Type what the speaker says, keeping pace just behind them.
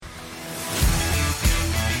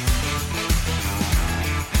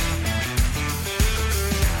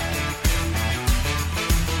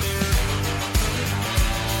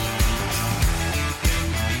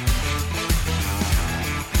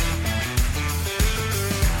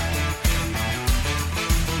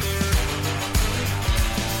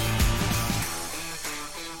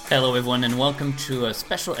Hello, everyone, and welcome to a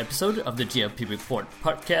special episode of the GLP Report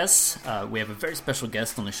podcast. We have a very special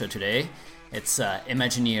guest on the show today. It's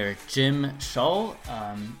Imagineer Jim Shull.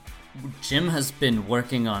 Jim has been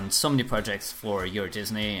working on so many projects for Euro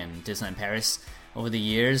Disney and Disneyland Paris over the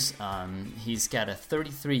years. He's got a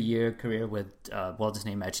 33-year career with Walt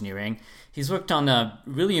Disney Imagineering. He's worked on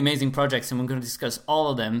really amazing projects, and we're going to discuss all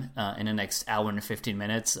of them in the next hour and 15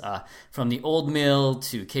 minutes, from the Old Mill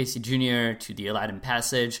to Casey Jr. to the Aladdin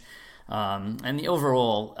Passage, and the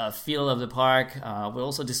overall feel of the park. We'll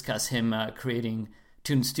also discuss him creating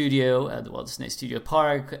Toon Studio at the Walt Disney Studio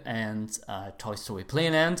Park and Toy Story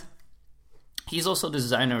Playland. He's also the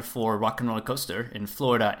designer for Rock and Roller Coaster in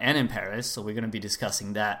Florida and in Paris, so we're going to be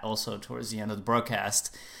discussing that also towards the end of the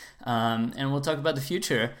broadcast. And we'll talk about the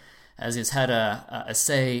future, as he's had a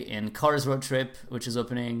say in Cars Road Trip, which is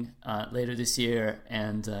opening later this year,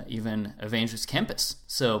 and even Avengers Campus.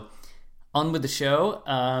 So on with the show.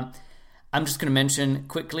 I'm just going to mention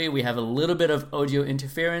quickly, we have a little bit of audio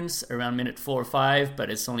interference around minute 4 or 5, but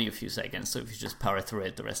it's only a few seconds, so if you just power through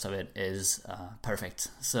it, the rest of it is perfect.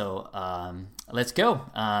 So let's go.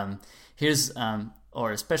 Here's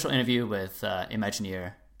our special interview with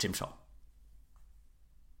Imagineer Jim Shull.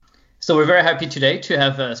 So we're very happy today to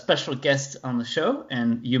have a special guest on the show,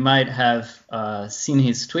 and you might have seen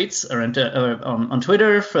his tweets around, on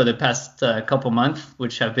Twitter for the past couple months,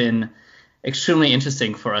 which have been extremely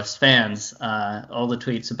interesting for us fans. All the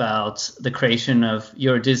tweets about the creation of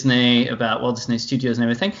Euro Disney, about Walt Disney Studios and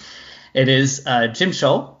everything. It is Jim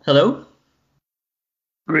Shull. Hello.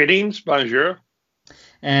 Greetings, bonjour.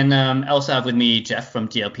 And I also have with me Jeff from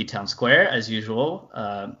DLP Town Square, as usual,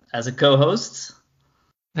 as a co-host.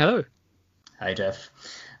 Hello. Hi, Jeff.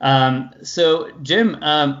 So Jim,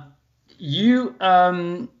 you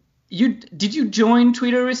did you join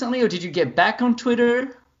Twitter recently, or did you get back on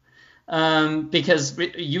Twitter? Because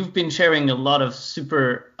you've been sharing a lot of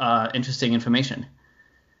super interesting information.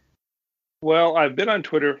 Well, I've been on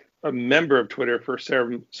Twitter, a member of Twitter for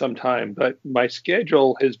some time, but my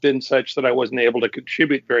schedule has been such that I wasn't able to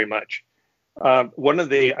contribute very much. One of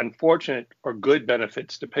the unfortunate or good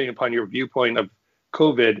benefits, depending upon your viewpoint of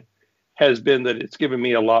COVID, has been that it's given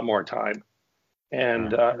me a lot more time.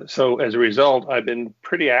 And so as a result, I've been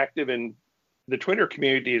pretty active in the Twitter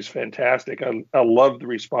community. Is fantastic. I love the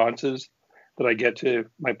responses that I get to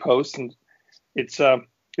my posts, and it's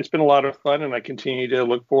been a lot of fun, and I continue to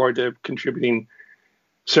look forward to contributing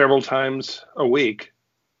several times a week,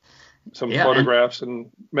 some photographs and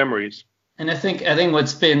memories. And I think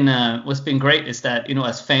what's been great is that, you know,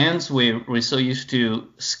 as fans, we're so used to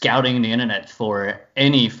scouting the internet for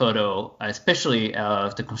any photo, especially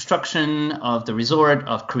of the construction of the resort,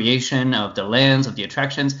 of creation of the lands, of the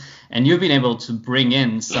attractions, and you've been able to bring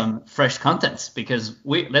in some fresh contents, because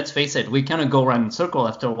let's face it, we kind of go around in a circle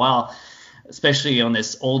after a while, especially on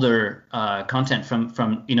this older content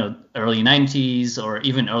from you know, early 90s or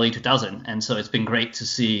even early 2000, and so it's been great to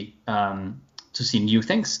see new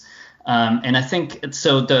things. And I think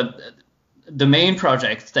so. The main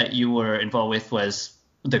project that you were involved with was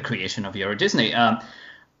the creation of Euro Disney.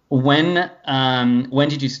 When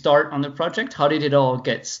did you start on the project? How did it all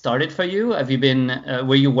get started for you?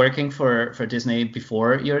 Were you working for Disney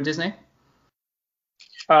before Euro Disney?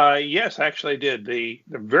 Yes, actually I did. The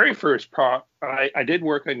very first I did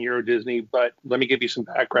work on Euro Disney, but let me give you some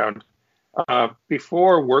background.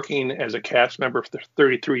 Before working as a cast member for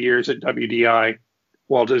 33 years at WDI,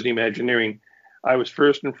 Walt Disney Imagineering, I was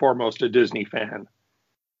first and foremost a Disney fan.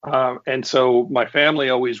 And so my family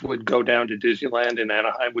always would go down to Disneyland in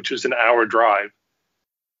Anaheim, which is an hour drive.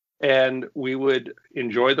 And we would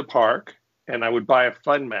enjoy the park, and I would buy a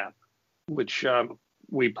fun map, which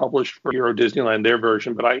we published for Euro Disneyland, their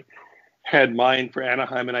version. But I had mine for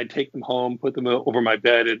Anaheim, and I'd take them home, put them over my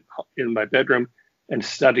bed in my bedroom, and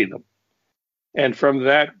study them. And from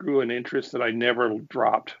that grew an interest that I never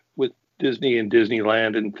dropped with Disney and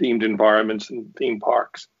Disneyland and themed environments and theme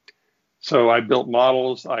parks. So I built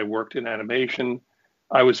models. I worked in animation.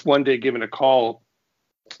 I was one day given a call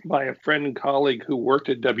by a friend and colleague who worked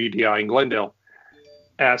at WDI in Glendale,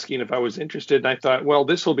 asking if I was interested. And I thought, well,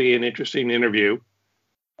 this will be an interesting interview.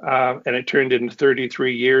 And it turned into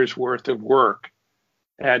 33 years worth of work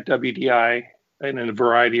at WDI and in a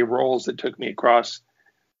variety of roles that took me across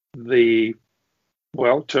the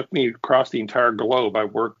entire globe. I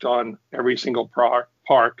worked on every single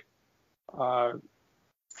park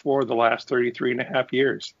for the last 33 and a half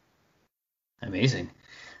years. Amazing.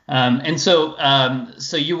 And so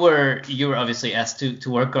you were obviously asked to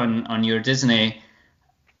work on Euro Disney.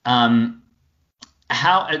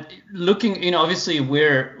 How looking, you know, obviously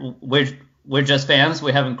we're we're just fans.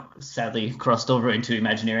 We haven't sadly crossed over into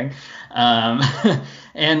Imagineering.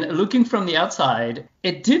 And looking from the outside,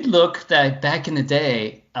 it did look that back in the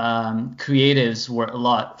day, creatives were a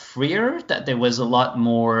lot freer, that there was a lot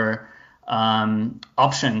more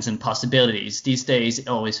options and possibilities. These days, it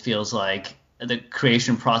always feels like the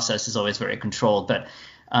creation process is always very controlled. But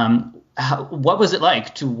what was it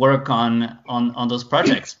like to work on those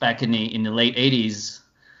projects back in the late 80s?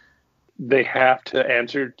 They have to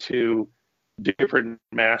answer to different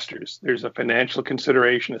masters. There's a financial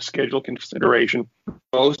consideration, a schedule consideration,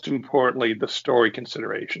 most importantly, the story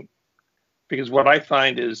consideration. Because what I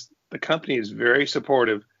find is the company is very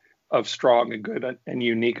supportive of strong and good and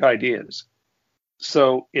unique ideas.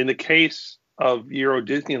 So in the case of Euro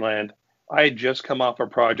Disneyland, I had just come off a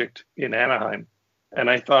project in Anaheim, and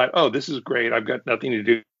I thought, oh, this is great. I've got nothing to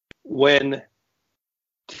do. When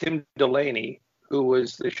Tim Delaney, who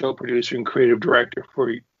was the show producer and creative director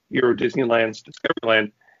for Euro Disneyland's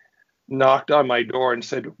Discoveryland, knocked on my door and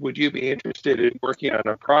said, would you be interested in working on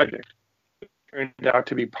a project? It turned out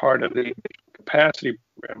to be part of the capacity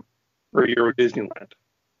program for Euro Disneyland.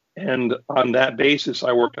 And on that basis,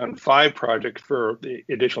 I worked on 5 projects for the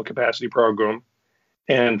additional capacity program,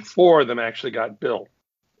 and 4 of them actually got built.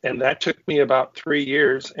 And that took me about 3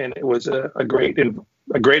 years, and it was a great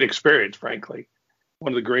experience, frankly.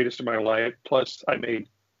 One of the greatest of my life. Plus, I made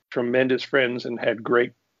tremendous friends and had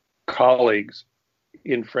great colleagues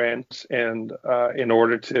in France, and in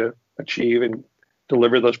order to achieve and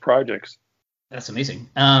deliver those projects. That's amazing.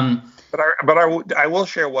 But I will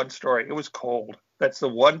share one story. It was cold. That's the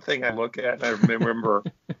one thing I look at and I remember,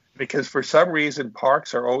 because for some reason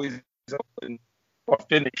parks are always open or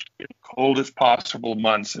finished in the coldest possible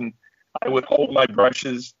months, and I would hold my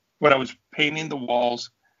brushes when I was painting the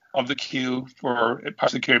walls of the queue for Pirates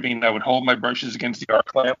of the Caribbean. I would hold my brushes against the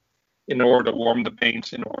arc lamp in order to warm the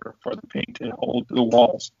paints, in order for the paint to hold to the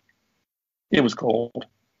walls. It was cold.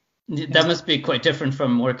 That must be quite different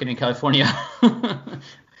from working in California.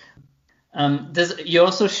 You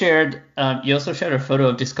also shared a photo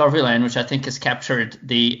of Discoveryland, which I think has captured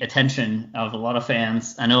the attention of a lot of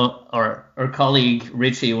fans. I know our colleague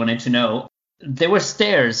Richie wanted to know. There were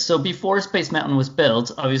stairs. So before Space Mountain was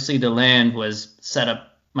built, obviously the land was set up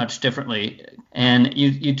much differently. And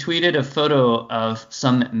you tweeted a photo of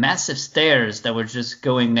some massive stairs that were just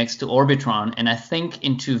going next to Orbitron and I think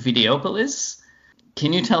into Videopolis.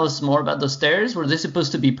 Can you tell us more about those stairs? Were they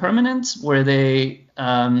supposed to be permanent? Were they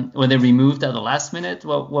removed at the last minute?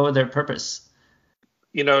 What were their purpose?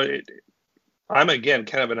 I'm again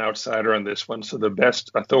kind of an outsider on this one, so the best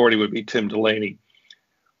authority would be Tim Delaney.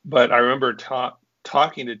 But I remember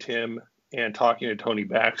talking to Tim and talking to Tony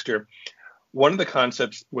Baxter. One of the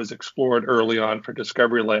concepts was explored early on for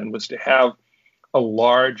Discoveryland was to have a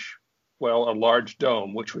large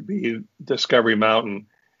dome, which would be Discovery Mountain,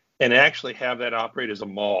 and actually have that operate as a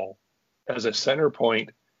mall, as a center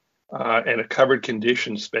point and a covered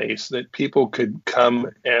condition space that people could come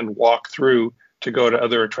and walk through to go to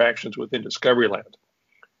other attractions within Discoveryland.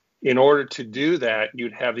 In order to do that,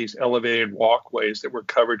 you'd have these elevated walkways that were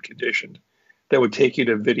covered conditioned that would take you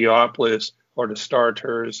to Videopolis or to Star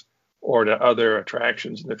Tours or to other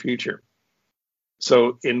attractions in the future.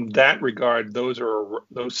 So in that regard, those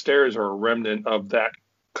stairs are a remnant of that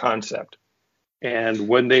concept. And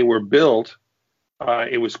when they were built,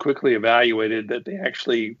 it was quickly evaluated that they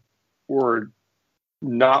actually were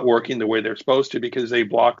not working the way they're supposed to, because they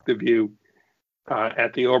blocked the view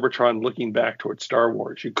at the Orbitron looking back towards Star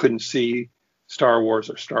Wars. You couldn't see Star Wars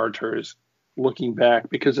or Star Tours looking back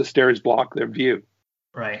because the stairs blocked their view.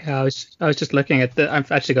 Right. I was just looking at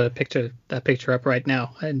I've actually got that picture up right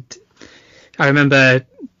now, and I remember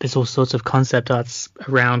there's all sorts of concept arts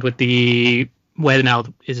around with where now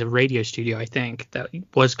is a radio studio, I think, that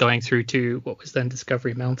was going through to what was then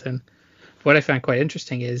Discovery Mountain. What I found quite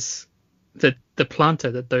interesting is that the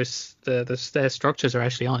planter that the stair structures are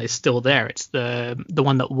actually on is still there. It's the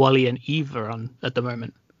one that Wally and Eve are on at the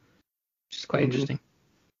moment, which is quite interesting.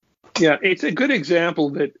 Yeah, it's a good example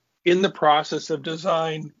that in the process of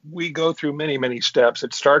design, we go through many, many steps.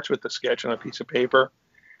 It starts with the sketch on a piece of paper,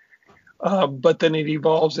 but then it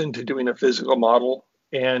evolves into doing a physical model.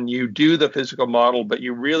 And you do the physical model, but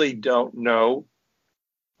you really don't know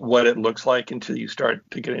what it looks like until you start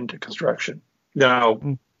to get into construction.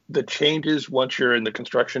 Now, the changes once you're in the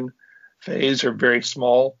construction phase are very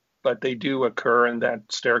small, but they do occur, and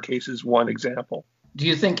that staircase is one example. Do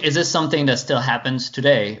you think, is this something that still happens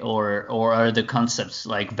today, or are the concepts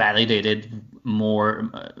like validated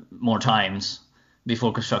more times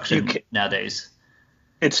before construction nowadays?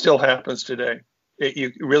 It still happens today.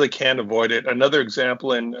 You really can't avoid it. Another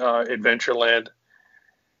example in Adventureland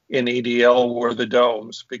in EDL were the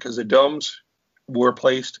domes, because the domes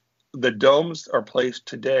are placed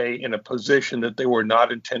today in a position that they were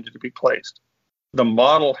not intended to be placed. The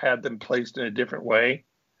model had them placed in a different way,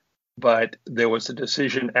 but there was a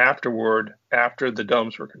decision afterward, after the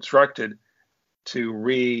domes were constructed, to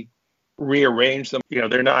rearrange them.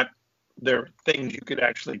 They're things you could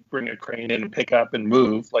actually bring a crane in and pick up and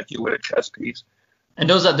move like you would a chess piece. And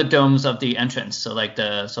those are the domes of the entrance, so like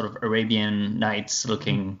the sort of Arabian Nights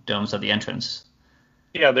looking domes of the entrance.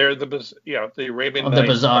 Yeah, they're the Arabian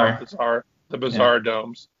Nights, the bazaar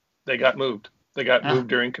domes. They got moved. They got moved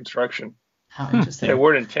during construction. How interesting. They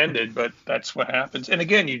weren't intended, but that's what happens. And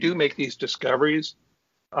again, you do make these discoveries,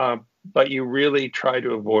 but you really try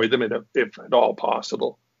to avoid them if at all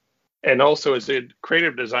possible. And also, as a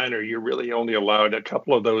creative designer, you're really only allowed a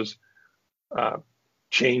couple of those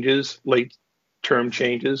late-term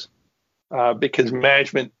changes, because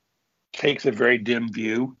management takes a very dim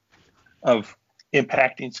view of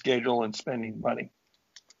impacting schedule and spending money.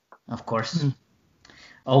 Of course.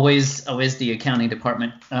 Always the accounting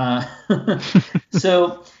department.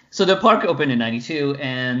 So the park opened in 92,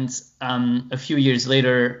 and a few years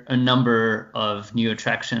later, a number of new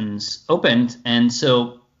attractions opened. And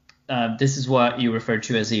so this is what you referred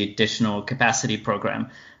to as the additional capacity program.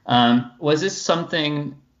 Was this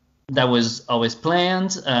something that was always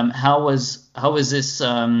planned? How was this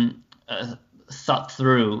thought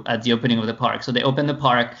through at the opening of the park? So they opened the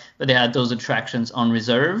park, but they had those attractions on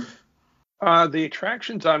reserve? The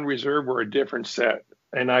attractions on reserve were a different set,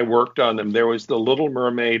 and I worked on them. There was the Little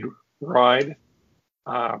Mermaid ride,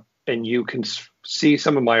 and you can see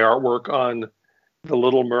some of my artwork on the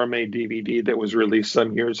Little Mermaid DVD that was released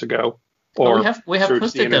some years ago. Or we have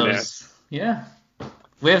posted those. Yeah,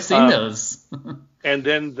 we have seen those. And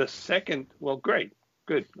then the second, well, great,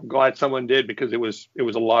 good. I'm glad someone did, because it was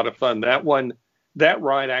a lot of fun. That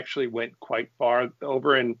ride actually went quite far.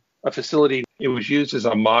 Over in a facility, it was used as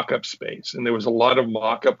a mock-up space, and there was a lot of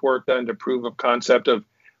mock-up work done to prove a concept of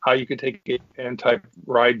how you could take an type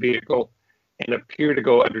ride vehicle and appear to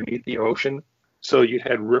go underneath the ocean. So you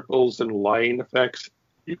had ripples and lighting effects.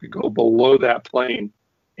 You could go below that plane,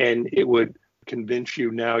 and it would convince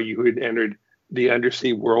you now you had entered the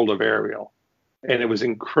undersea world of Ariel. And it was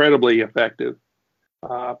incredibly effective.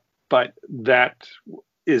 But that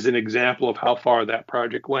is an example of how far that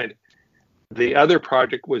project went. The other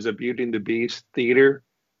project was a Beauty and the Beast theater,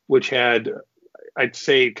 which had, I'd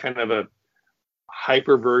say, kind of a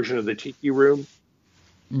hyper version of the Tiki Room.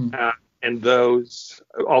 And those,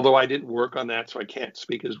 although I didn't work on that, so I can't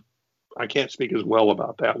speak as well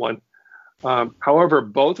about that one. However,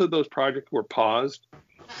 both of those projects were paused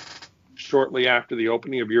shortly after the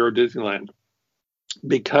opening of Euro Disneyland,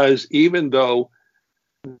 because even though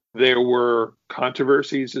there were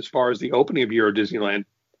controversies as far as the opening of Euro Disneyland,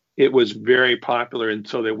 it was very popular, and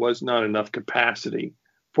so there was not enough capacity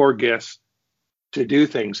for guests to do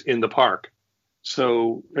things in the park.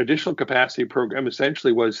 So additional capacity program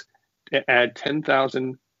essentially was to add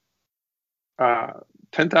 10,000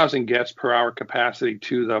 guests per hour capacity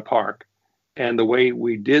to the park. And the way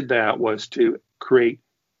we did that was to create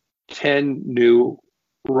 10 new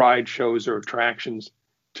ride shows or attractions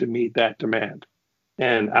to meet that demand.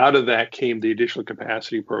 And out of that came the additional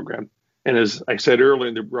capacity program. And as I said earlier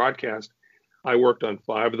in the broadcast, I worked on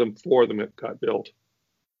 5 of them, 4 of them that got built.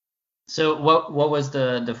 So what was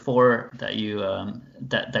the 4 that you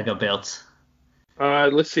that got built?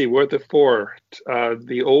 Let's see, what the 4?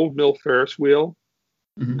 The Old Mill Ferris wheel.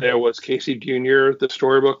 Mm-hmm. There was Casey Jr., the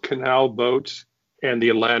Storybook Canal boats, and the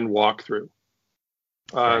Aladdin walkthrough.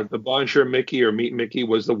 The Bonjour Mickey or Meet Mickey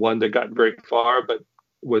was the one that got very far but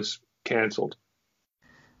was canceled.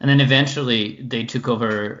 And then eventually they took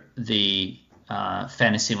over the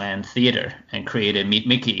Fantasyland Theater and created Meet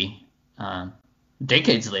Mickey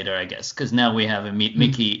decades later, I guess, because now we have a Meet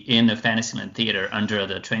Mickey in the Fantasyland Theater under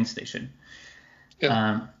the train station.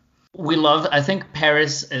 Yeah. I think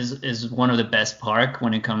Paris is one of the best park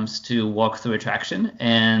when it comes to walk-through attraction,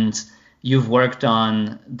 and you've worked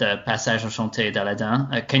on the Passage Enchanté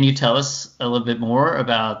d'Aladin. Can you tell us a little bit more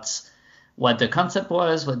about what the concept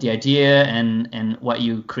was, what the idea, and what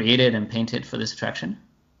you created and painted for this attraction?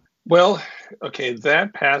 Well, okay,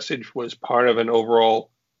 that passage was part of an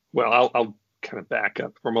overall, well, I'll kind of back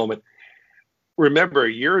up for a moment. Remember,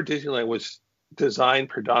 Euro Disneyland was designed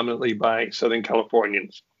predominantly by Southern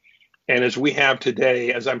Californians. And as we have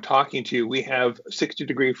today, as I'm talking to you, we have a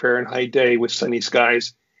 60-degree Fahrenheit day with sunny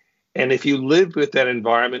skies. And if you lived with that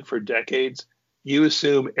environment for decades, you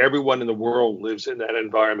assume everyone in the world lives in that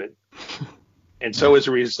environment. And so as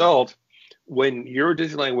a result, when Euro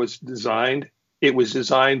Disneyland was designed, it was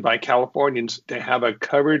designed by Californians to have a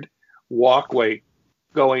covered walkway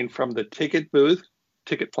going from the ticket booth,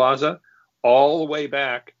 ticket plaza, all the way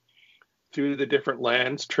back through the different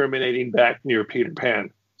lands, terminating back near Peter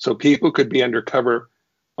Pan. So people could be undercover,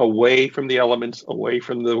 away from the elements, away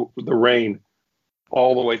from the rain,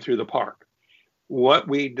 all the way through the park. What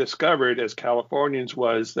we discovered as Californians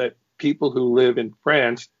was that people who live in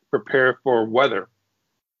France prepare for weather.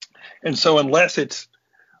 And so unless it's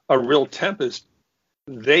a real tempest,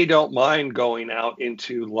 they don't mind going out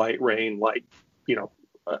into light rain, like,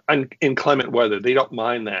 inclement weather. They don't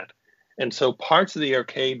mind that. And so parts of the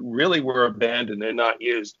arcade really were abandoned and not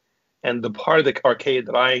used. And the part of the arcade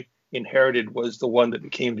that I inherited was the one that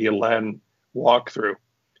became the Aladdin walkthrough.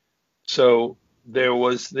 So there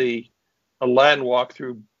was the Aladdin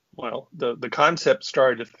walkthrough. Well, the concept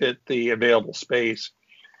started to fit the available space.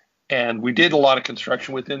 And we did a lot of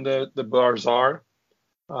construction within the bazaar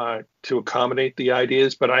to accommodate the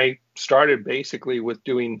ideas. But I started basically with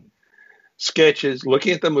doing sketches,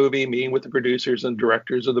 looking at the movie, meeting with the producers and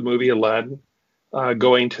directors of the movie Aladdin,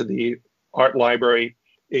 going to the art library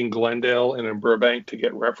in Glendale and in Burbank to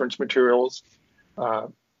get reference materials,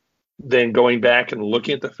 then going back and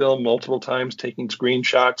looking at the film multiple times, taking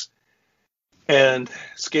screenshots and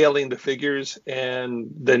scaling the figures, and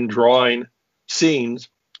then drawing scenes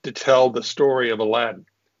to tell the story of Aladdin.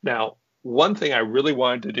 Now, one thing I really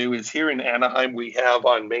wanted to do is here in Anaheim, we have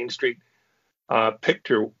on Main Street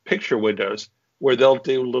picture windows where they'll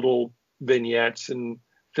do little vignettes and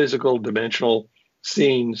physical dimensional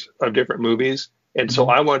scenes of different movies. And so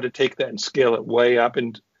I wanted to take that and scale it way up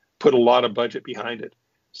and put a lot of budget behind it.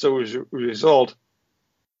 So as a result,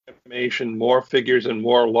 animation, more figures and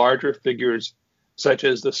more larger figures, such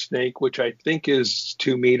as the snake, which I think is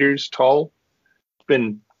 2 meters tall. It's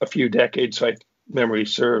been a few decades, so memory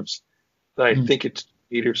serves. I think it's 2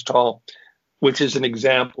 meters tall, which is an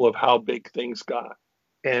example of how big things got.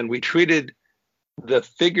 And we treated the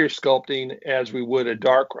figure sculpting as we would a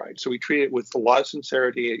dark ride. So we treated it with a lot of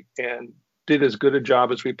sincerity and did as good a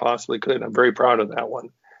job as we possibly could. I'm very proud of that one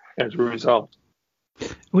as a result.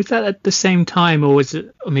 Was that at the same time, or was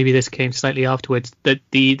it, or maybe this came slightly afterwards, that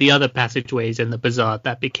the other passageways in the bazaar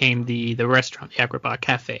that became the restaurant, the Agrabah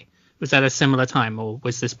Cafe? Was that a similar time, or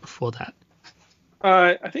was this before that?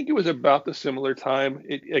 I think it was about the similar time.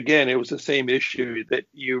 It was the same issue that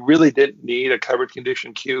you really didn't need a covered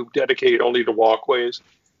condition cube dedicated only to walkways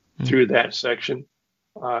through that section.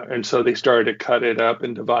 And so they started to cut it up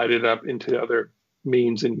and divide it up into other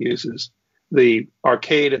means and uses. The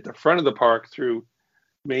arcade at the front of the park through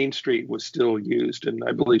Main Street was still used, and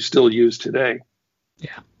I believe still used today.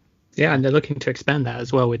 Yeah, and they're looking to expand that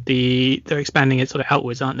as well. They're expanding it sort of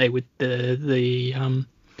outwards, aren't they? With the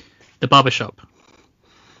barbershop.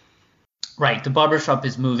 Right, the barbershop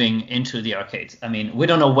is moving into the arcades. I mean, we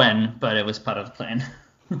don't know when, but it was part of the plan.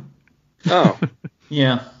 Oh,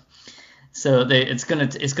 yeah. So it's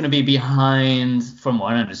gonna be behind, from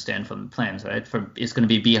what I understand from the plans, right? It's gonna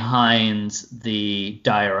be behind the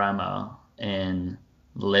diorama in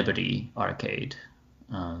Liberty Arcade.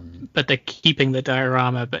 But they're keeping the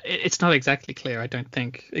diorama, but it's not exactly clear, I don't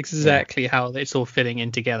think, exactly how it's all fitting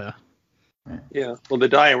in together. Right. Yeah. Well, the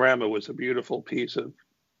diorama was a beautiful piece of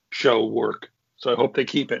show work, so I hope they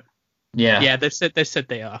keep it. Yeah. They said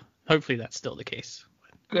they are. Hopefully that's still the case.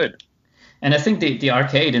 Good. And I think the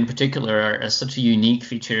arcade in particular is such a unique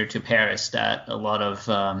feature to Paris that a lot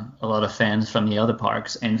of fans from the other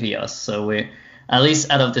parks envy us. So we, at least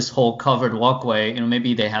out of this whole covered walkway,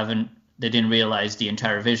 maybe they didn't realize the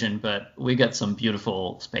entire vision, but we got some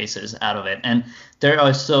beautiful spaces out of it. And they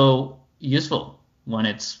are so useful when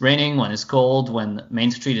it's raining, when it's cold, when Main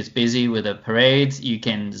Street is busy with a parade, you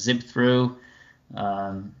can zip through.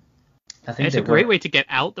 I think it's a great way to get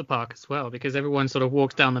out the park as well, because everyone sort of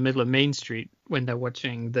walks down the middle of Main Street when they're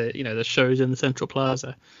watching the shows in the Central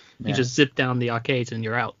Plaza. You just zip down the arcades and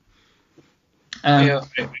you're out. Yeah,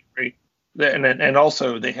 I agree. And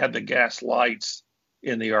also they had the gas lights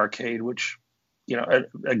in the arcade, which,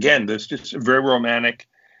 again, there's just very romantic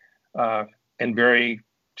and very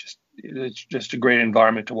it's just a great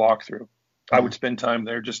environment to walk through. I would spend time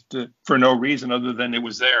there just for no reason other than it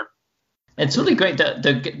was there. It's really great.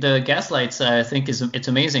 The gas lights, I think, it's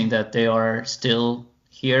amazing that they are still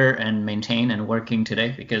here and maintained and working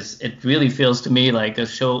today, because it really feels to me like a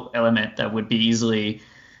show element that would be easily,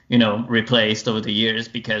 replaced over the years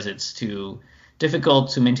because it's too difficult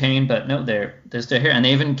to maintain. But no, they're still here, and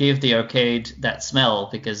they even give the arcade that smell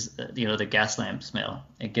because the gas lamp smell.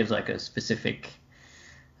 It gives like a specific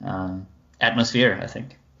atmosphere, I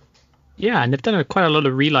think. Yeah, and they've done quite a lot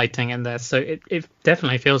of relighting in there, so it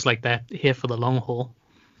definitely feels like they're here for the long haul.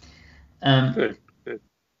 Um, Good. Good.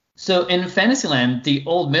 so in Fantasyland, the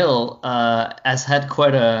old mill has had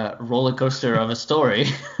quite a roller coaster of a story.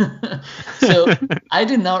 So I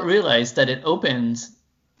did not realize that it opened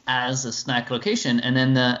as a snack location, and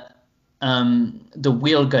then the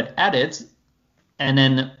wheel got added, and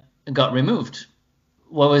then got removed.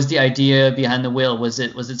 What was the idea behind the wheel? Was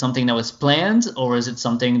it something that was planned, or is it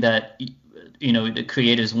something that the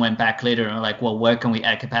creators went back later and were like, well, where can we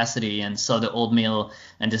add capacity, and saw the old mill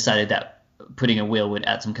and decided that putting a wheel would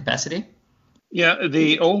add some capacity? Yeah,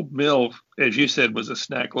 the old mill, as you said, was a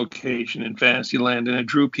snack location in Fantasyland, and it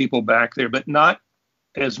drew people back there, but not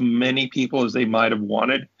as many people as they might have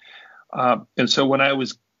wanted. And so when I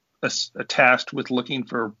was tasked with looking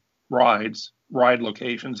for ride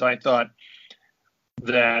locations, I thought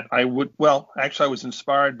that I would. Well, actually, I was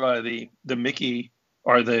inspired by the Mickey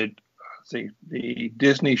or the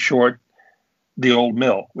Disney short, The Old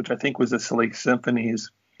Mill, which I think was a Silly Symphonies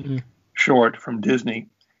short from Disney.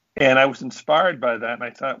 And I was inspired by that. And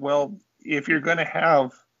I thought, well, if you're going to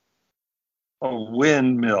have a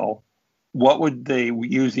windmill, what would they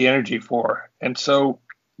use the energy for? And so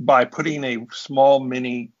by putting a small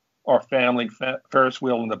mini or family Ferris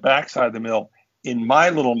wheel in the backside of the mill, in my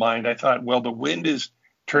little mind, I thought, well, the wind is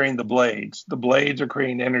turning the blades. The blades are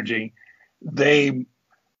creating energy. They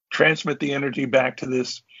transmit the energy back to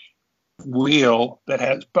this wheel that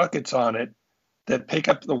has buckets on it that pick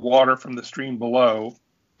up the water from the stream below,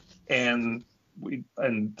 and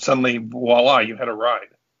suddenly, voila, you had a ride.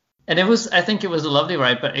 And I think it was a lovely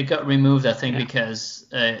ride, but it got removed, I think, because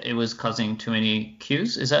it was causing too many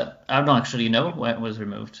queues. Is that, I don't actually know why it was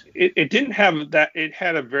removed. It didn't have that. It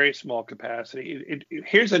had a very small capacity.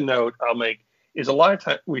 Here's a note I'll make, is a lot of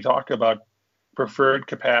time we talk about preferred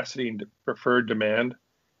capacity and preferred demand.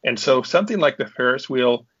 And so something like the Ferris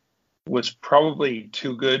wheel was probably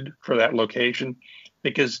too good for that location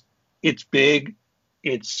because it's big,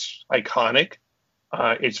 it's iconic,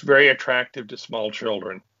 it's very attractive to small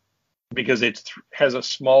children because it has a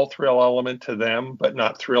small thrill element to them, but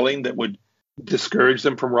not thrilling that would discourage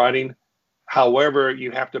them from riding. However,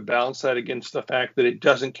 you have to balance that against the fact that it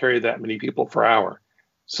doesn't carry that many people per hour.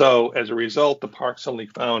 So as a result, the park suddenly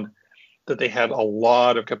found that they had a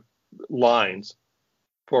lot of lines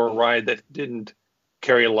for a ride that didn't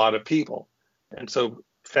carry a lot of people. And so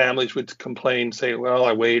families would complain, say, well,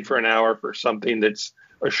 I waited for an hour for something that's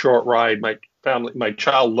a short ride. My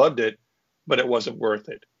child loved it, but it wasn't worth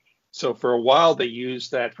it. So for a while, they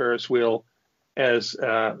used that Ferris wheel as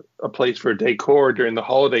a place for decor during the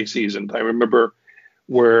holiday season. I remember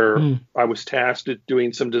where I was tasked with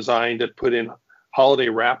doing some design to put in holiday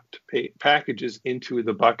wrapped packages into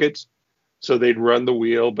the buckets. So they'd run the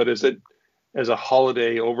wheel, but as a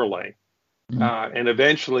holiday overlay. And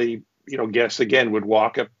eventually, guests again would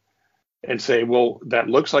walk up and say, well, that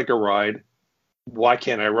looks like a ride. Why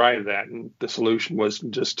can't I ride that? And the solution was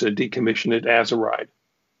just to decommission it as a ride.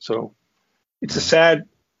 So it's a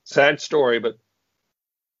sad story, but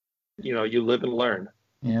you live and learn.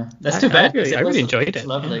 Yeah, that's too bad. I really enjoyed it. It's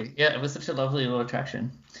lovely. Yeah, it was such a lovely little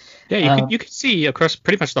attraction. Yeah, you could see across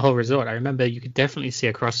pretty much the whole resort. I remember you could definitely see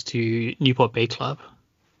across to Newport Bay Club.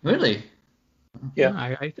 Really? Yeah,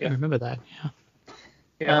 I remember that. Yeah.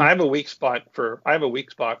 Yeah, I have a weak spot for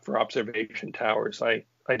observation towers. I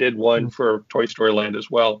did one for Toy Story Land as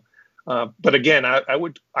well. But again,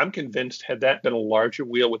 I'm convinced had that been a larger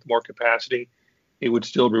wheel with more capacity, it would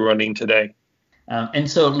still be running today. And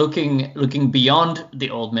so looking beyond the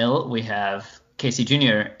old mill, we have Casey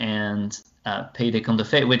Jr. and Pays des Contes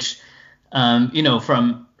de Fées, which,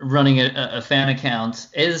 from running a fan account,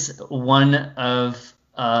 is one of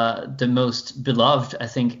the most beloved, I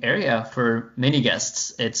think, area for many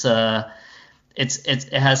guests. It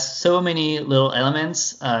has so many little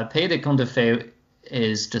elements. Pays des Contes de Fées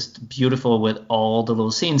is just beautiful with all the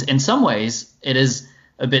little scenes. In some ways, it is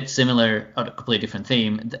a bit similar, a completely different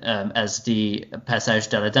theme, as the Passage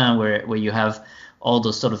d'Aladin, where you have all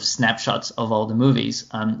those sort of snapshots of all the movies.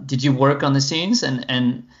 Did you work on the scenes,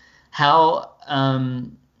 and how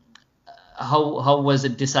was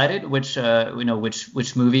it decided which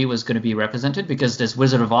movie was going to be represented? Because there's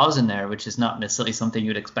Wizard of Oz in there, which is not necessarily something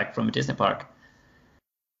you'd expect from a Disney park.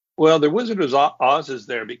 Well, the Wizard of Oz is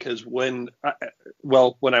there because when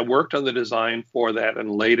I worked on the design for that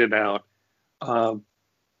and laid it out,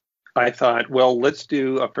 I thought, well, let's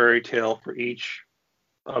do a fairy tale for each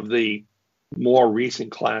of the more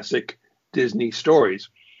recent classic Disney stories.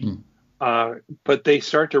 But they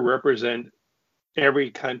start to represent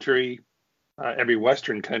every country, every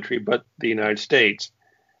Western country, but the United States.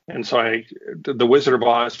 And so the Wizard of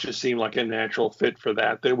Oz just seemed like a natural fit for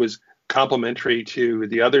that. That was complementary to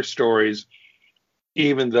the other stories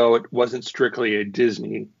even though it wasn't strictly a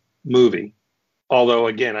Disney movie. Although,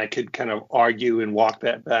 again, I could kind of argue and walk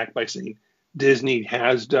that back by saying Disney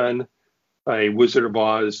has done a Wizard of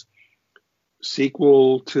Oz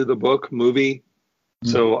sequel to the book movie.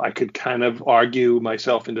 So I could kind of argue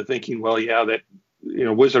myself into thinking, well, yeah, that,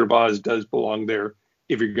 Wizard of Oz does belong there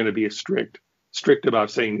if you're going to be strict about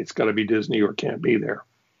saying it's got to be Disney or can't be there.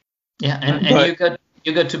 Yeah, and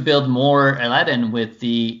you got to build more Aladdin with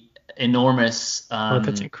the enormous.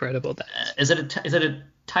 That's incredible. Is it a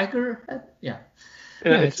tiger? Yeah.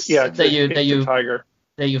 It's a tiger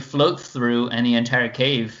that you float through any entire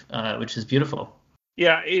cave, which is beautiful.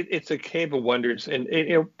 Yeah, it's a cave of wonders, and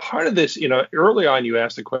part of this, early on you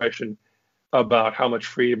asked the question about how much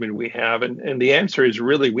freedom we have, and the answer is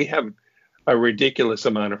really we have a ridiculous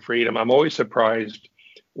amount of freedom. I'm always surprised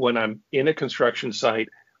when I'm in a construction site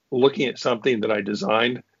looking at something that I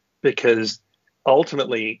designed, because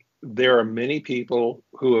ultimately there are many people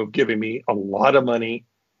who have given me a lot of money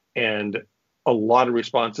and a lot of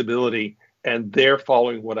responsibility, and they're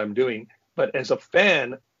following what I'm doing. But as a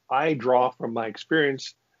fan, I draw from my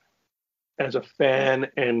experience as a fan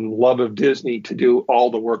and love of Disney to do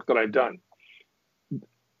all the work that I've done.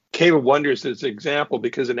 Cave of Wonders is an example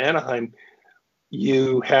because in Anaheim,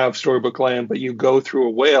 you have Storybook Land, but you go through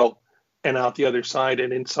a whale and out the other side,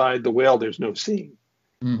 and inside the whale, there's no scene.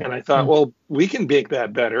 And I thought, well, we can make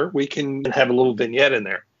that better. We can have a little vignette in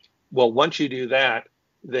there. Well, once you do that,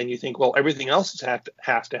 then you think, well, everything else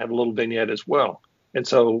has to have a little vignette as well. And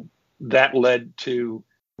so that led to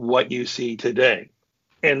what you see today.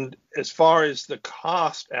 And as far as the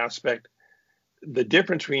cost aspect, the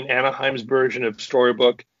difference between Anaheim's version of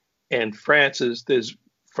Storybook and France's is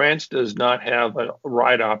France does not have a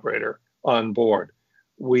ride operator on board.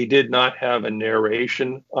 We did not have a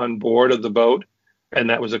narration on board of the boat, and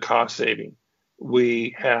that was a cost saving.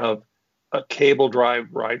 We have a cable drive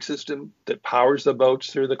ride system that powers the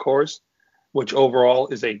boats through the course, which overall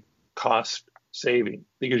is a cost saving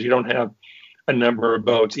because you don't have a number of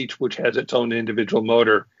boats, each which has its own individual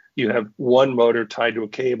motor. You have one motor tied to a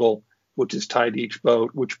cable, which is tied to each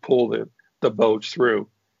boat, which pull the boats through.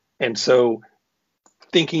 And so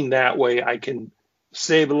thinking that way, I can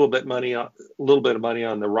save a little bit of money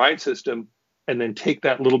on the ride system, and then take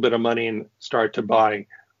that little bit of money and start to buy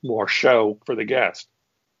more show for the guest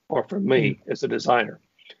or for me as a designer.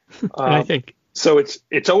 I think so.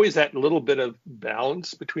 It's always that little bit of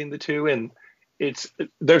balance between the two, and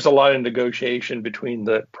there's a lot of negotiation between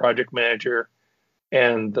the project manager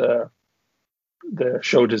and the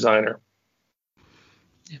show designer.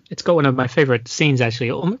 It's got one of my favorite scenes, actually,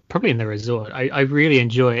 probably in the resort. I really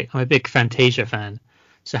enjoy it. I'm a big Fantasia fan,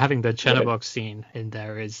 so having the Chatterbox scene in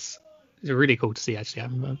there is really cool to see.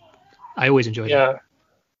 Actually, I always enjoyed it.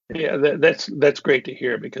 Yeah, that's great to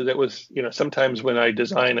hear, because it was, sometimes when I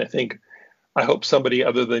design, I think, I hope somebody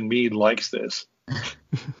other than me likes this.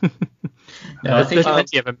 No, I think there's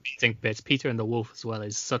plenty of amazing bits. Peter and the Wolf as well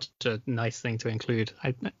is such a nice thing to include.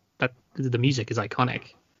 The music is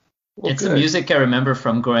iconic. Well, it's the music I remember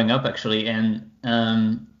from growing up, actually, and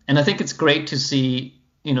I think it's great to see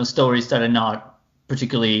stories that are not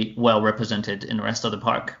particularly well represented in the rest of the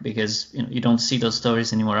park, because you don't see those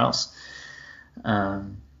stories anywhere else.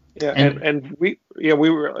 And we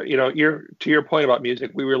were, to your point about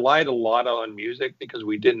music, we relied a lot on music because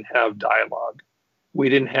we didn't have dialogue. We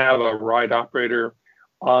didn't have a ride operator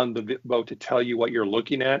on the boat to tell you what you're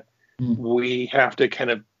looking at. We have to kind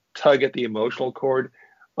of tug at the emotional cord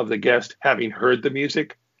of the guest having heard the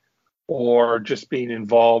music, or just being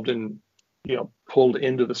involved and pulled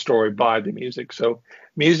into the story by the music. So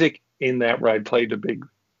music in that ride played a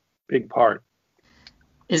big part.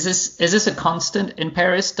 Is this a constant in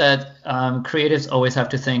Paris that creatives always have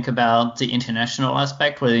to think about the international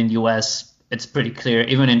aspect? Where in the US it's pretty clear,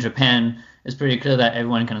 even in Japan it's pretty clear that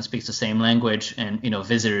everyone kind of speaks the same language, and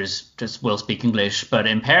visitors just will speak English. But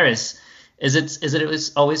in Paris, is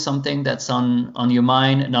it always something that's on your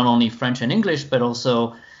mind, not only French and English, but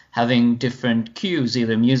also having different cues,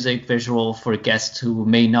 either music, visual, for guests who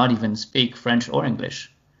may not even speak French or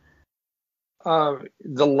English?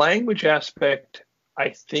 The language aspect, I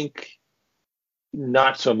think,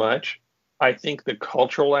 not so much. I think the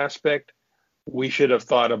cultural aspect, we should have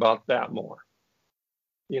thought about that more.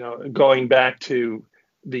 Going back to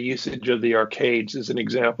the usage of the arcades as an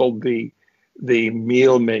example, the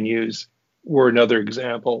meal menus were another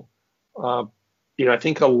example. I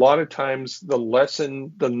think a lot of times the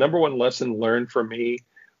number one lesson learned for me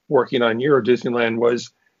working on Euro Disneyland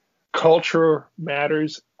was culture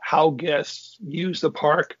matters. How guests use the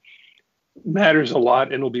park matters a lot,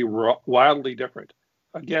 and it'll be wildly different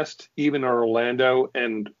a guest, even in Orlando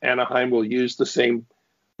and Anaheim, will use the same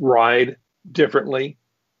ride differently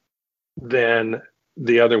than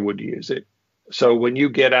the other would use it. So when you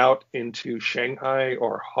get out into Shanghai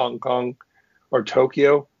or Hong Kong or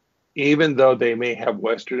Tokyo, even though they may have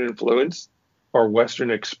Western influence or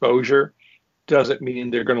Western exposure, doesn't mean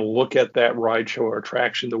they're going to look at that ride show or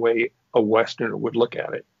attraction the way a Westerner would look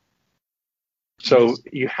at it. So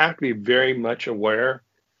you have to be very much aware.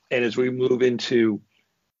 And as we move into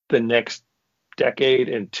the next decade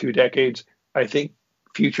and 2 decades, I think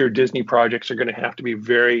future Disney projects are going to have to be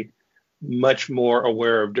very much more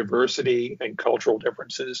aware of diversity and cultural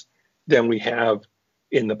differences than we have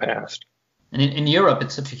in the past. And in Europe,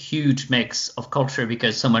 it's such a huge mix of culture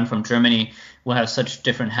because someone from Germany will have such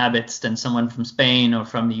different habits than someone from Spain or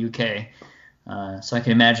from the UK. So I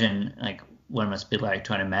can imagine like what it must be like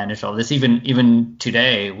trying to manage all this. Even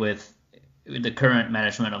today with the current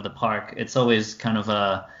management of the park, it's always kind of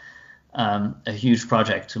a huge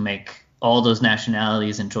project to make all those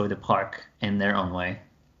nationalities enjoy the park in their own way.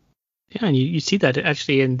 Yeah, and you see that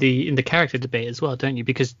actually in the character debate as well, don't you?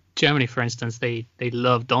 Because Germany, for instance, they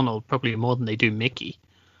love Donald probably more than they do Mickey.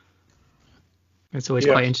 It's always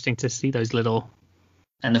quite interesting to see those little.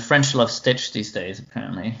 And the French love Stitch these days,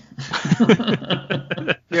 apparently.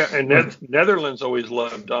 Yeah, and Netherlands always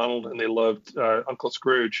loved Donald, and they loved Uncle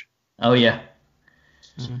Scrooge. Oh yeah,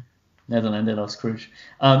 Netherlands they love Scrooge.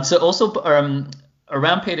 So also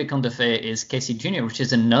around Pays de Contes de Fées is Casey Jr., which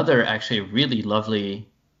is another actually really lovely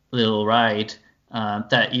little ride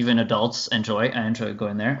that even adults enjoy. I enjoy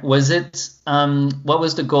going there. Was it what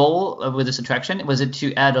was the goal with this attraction? Was it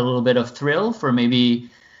to add a little bit of thrill for maybe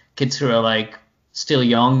kids who are like still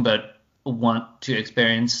young but want to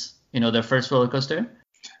experience their first roller coaster?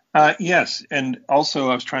 Yes, and also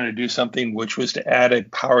I was trying to do something which was to add a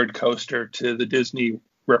powered coaster to the Disney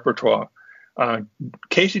repertoire.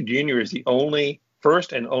 Casey Jr. is the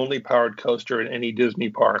first and only powered coaster in any Disney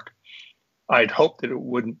park. I'd hoped that it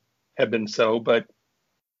wouldn't have been so, but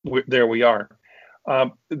there we are.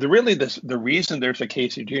 The reason there's a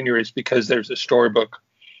Casey Jr. is because there's a Storybook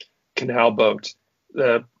canal boats.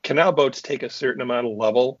 The canal boats take a certain amount of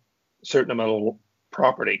level, certain amount of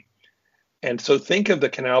property. And so think of the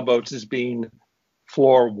canal boats as being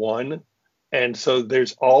floor 1. And so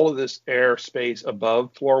there's all of this air space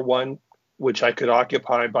above floor 1, which I could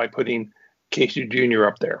occupy by putting Casey Jr.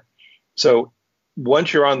 up there. So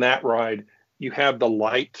once you're on that ride, you have the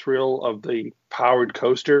light thrill of the powered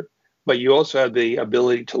coaster, but you also have the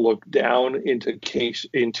ability to look down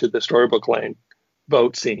into the Storybook Land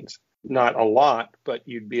boat scenes. Not a lot, but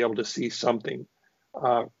you'd be able to see something.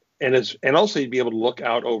 And also you'd be able to look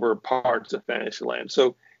out over parts of Fantasyland.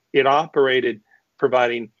 So it operated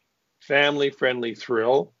providing family-friendly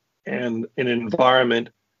thrill and an environment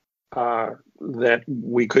that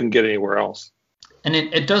we couldn't get anywhere else. And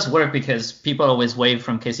it does work because people always wave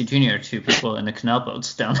from Casey Jr. to people in the canal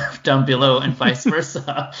boats down below and vice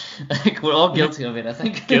versa. Like we're all guilty of it, I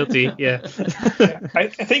think. Guilty, yeah. I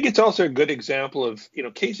think it's also a good example of,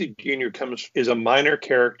 Casey Jr. is a minor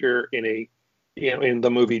character in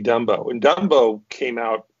the movie Dumbo. And Dumbo came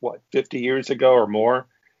out, 50 years ago or more?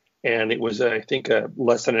 And it was, I think, a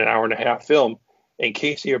less than an hour and a half film. And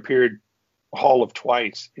Casey appeared all of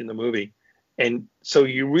twice in the movie. And so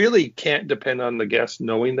you really can't depend on the guest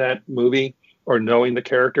knowing that movie or knowing the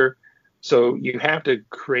character. So you have to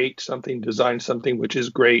design something which is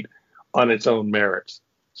great on its own merits.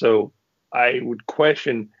 So I would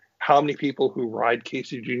question how many people who ride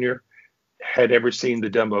Casey Jr. had ever seen the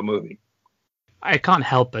Dumbo movie. I can't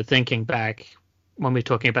help but thinking back when we're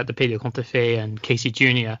talking about the Pays de Contes de Fées and Casey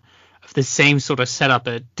Jr. of the same sort of setup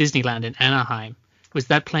at Disneyland in Anaheim. Was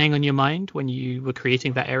that playing on your mind when you were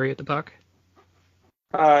creating that area at the park?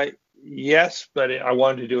 Yes, but I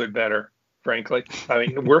wanted to do it better, frankly. I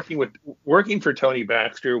mean, working for Tony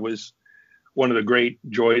Baxter was one of the great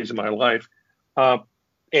joys of my life.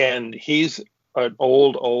 And he's an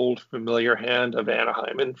old familiar hand of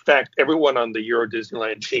Anaheim. In fact, everyone on the Euro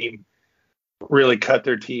Disneyland team really cut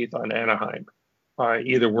their teeth on Anaheim,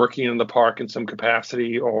 either working in the park in some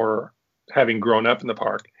capacity or having grown up in the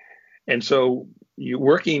park. And so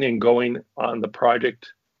working and going on the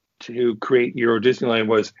project to create Euro Disneyland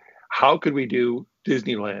was, how could we do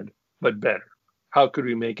Disneyland but better? How could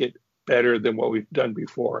we make it better than what we've done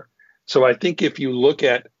before? So I think if you look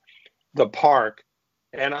at the park,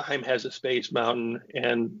 Anaheim has a Space Mountain,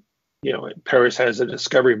 and Paris has a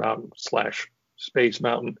Discovery Mountain / Space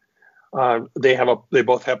Mountain. They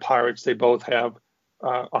both have pirates. They both have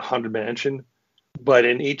a Haunted Mansion, but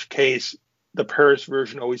in each case, the Paris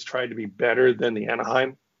version always tried to be better than the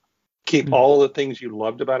Anaheim. Keep all the things you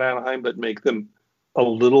loved about Anaheim, but make them a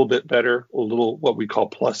little bit better, a little what we call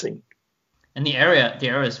plussing. And the area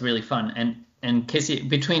is really fun. And Casey,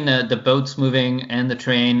 between the boats moving and the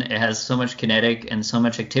train, it has so much kinetic and so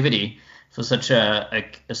much activity for such a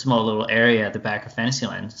small little area at the back of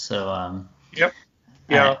Fantasyland. So yep,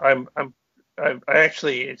 yeah, I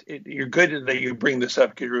actually, you're good that you bring this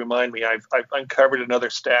up because you remind me. I've uncovered another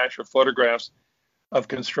stash of photographs of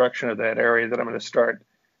construction of that area that I'm going to start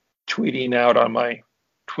tweeting out on my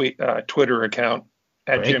Twitter account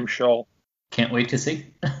at Great. Jim Shull. Can't wait to see.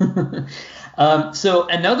 So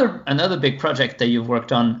another big project that you've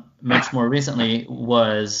worked on much more recently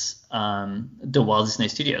was the Walt Disney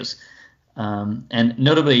Studios, and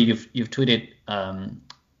notably you've tweeted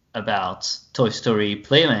about Toy Story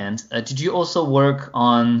Playland. Did you also work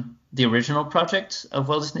on the original project of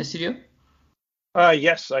Walt Disney Studio?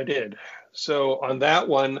 Yes, I did. So on that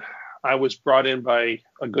one, I was brought in by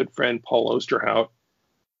a good friend, Paul Osterhout,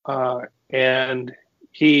 and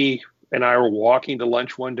he and I were walking to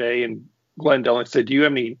lunch one day in Glendale, and said, "Do you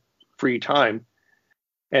have any free time?"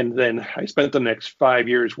 And then I spent the next 5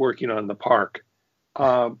 years working on the park,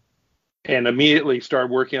 and immediately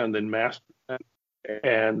started working on the master,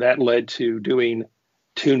 and that led to doing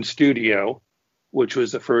Toon Studio, which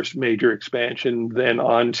was the first major expansion. Then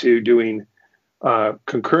on to doing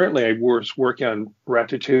concurrently, I was working on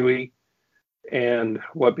Ratatouille and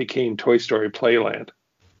what became Toy Story Playland,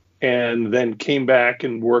 and then came back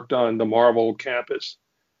and worked on the Marvel campus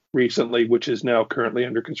recently, which is now currently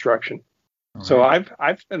under construction. Right. So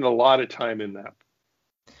I've spent a lot of time in that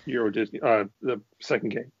Euro Disney, the second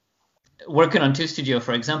game. Working on Toon Studio,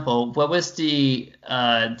 for example, what was the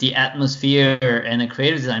atmosphere and the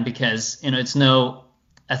creative design? Because it's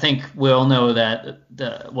I think we all know that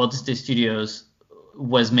the Walt Disney Studios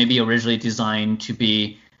was maybe originally designed to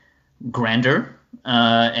be grander,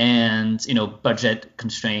 and budget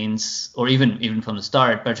constraints, or even from the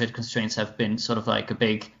start, budget constraints have been sort of like a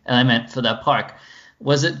big element for that park.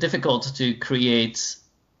 Was it difficult to create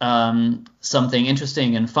something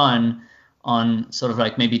interesting and fun on sort of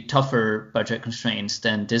like maybe tougher budget constraints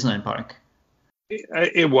than Disneyland Park?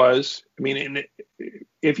 It was. I mean,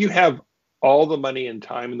 if you have all the money and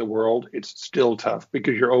time in the world, it's still tough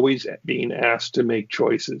because you're always being asked to make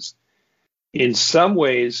choices. In some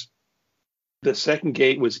ways, the second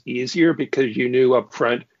gate was easier because you knew up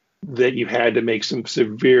front that you had to make some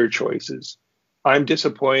severe choices. I'm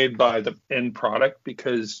disappointed by the end product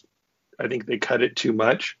because I think they cut it too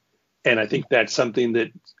much. And I think that's something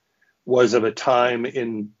that was of a time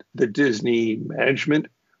in the Disney management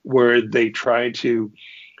where they tried to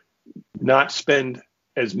not spend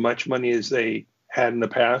as much money as they had in the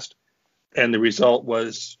past. And the result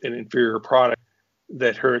was an inferior product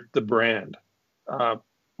that hurt the brand.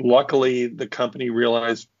 Luckily, the company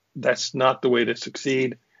realized that's not the way to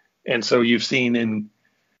succeed. And so you've seen in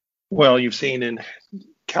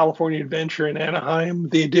California Adventure in Anaheim,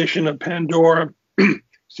 the addition of Pandora,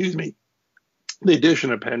 excuse me, the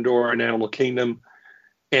addition of Pandora and Animal Kingdom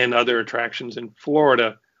and other attractions in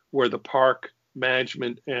Florida, where the park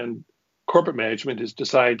management and corporate management has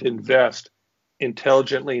decided to invest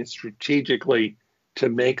intelligently and strategically to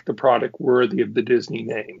make the product worthy of the Disney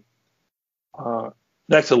name.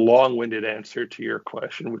 That's a long-winded answer to your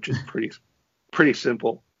question, which is pretty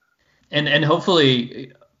simple. And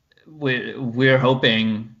hopefully we're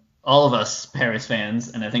hoping, all of us Paris fans,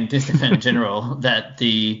 and I think Disney fans in general, that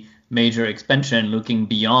the major expansion looking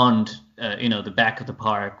beyond the back of the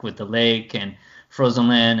park with the lake and Frozen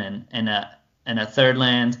Land and a third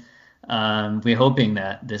land, we're hoping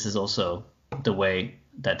that this is also the way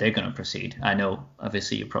that they're going to proceed. I know,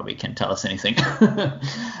 obviously, you probably can't tell us anything.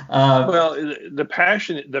 Well, the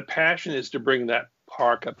passion is to bring that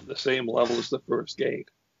park up to the same level as the first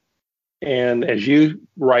gate. And as you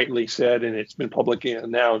rightly said, and it's been publicly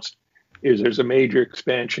announced, there's a major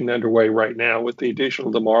expansion underway right now with the addition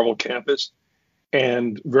of the Marvel campus.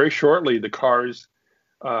 And very shortly, the Cars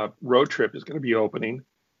road trip is going to be opening,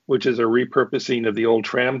 which is a repurposing of the old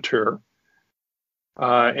tram tour.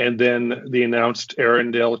 And then the announced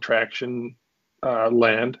Arendelle attraction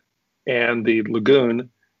land and the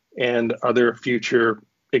lagoon and other future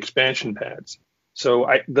expansion pads. So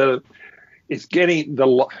I think it's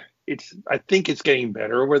getting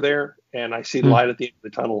better over there, and I see light at the end of the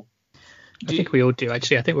tunnel. I think we all do,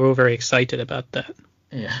 actually. I think we're all very excited about that.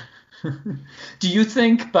 Yeah. Do you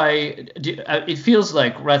think it feels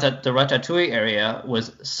like the Ratatouille area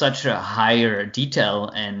was such a higher detail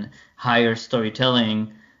and higher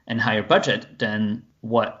storytelling and higher budget than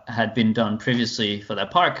what had been done previously for that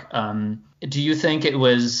park. Do you think it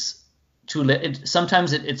was too late?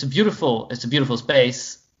 Sometimes it's a beautiful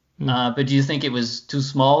space, But do you think it was too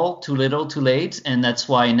small, too little, too late? And that's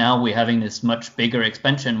why now we're having this much bigger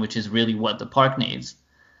expansion, which is really what the park needs.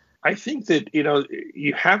 I think that,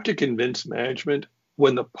 you have to convince management.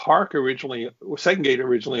 When the Second Gate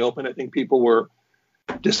originally opened, I think people were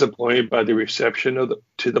disappointed by the reception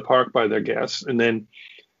to the park by their guests. And then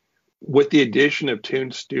with the addition of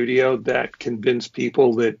Toon Studio, that convinced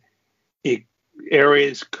people that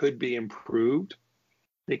areas could be improved,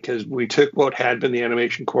 because we took what had been the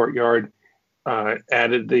animation courtyard,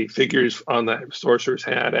 added the figures on the Sorcerer's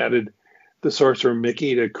Hat, added the Sorcerer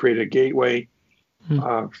Mickey to create a gateway,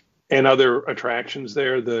 and other attractions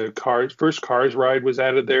there. The first Cars ride was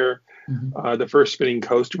added there. The first spinning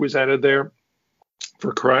coaster was added there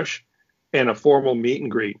for Crush, and a formal meet and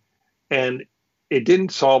greet. And it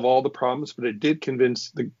didn't solve all the problems, but it did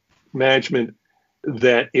convince the management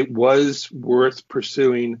that it was worth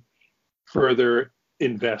pursuing further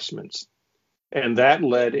investments. And that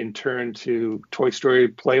led in turn to Toy Story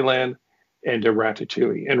Playland and to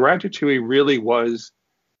Ratatouille. And Ratatouille really was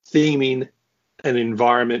theming an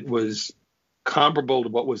environment was comparable to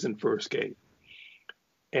what was in First Gate.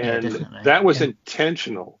 And that was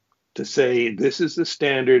intentional, to say this is the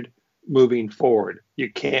standard moving forward.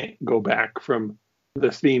 You can't go back from the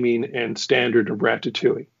theming and standard of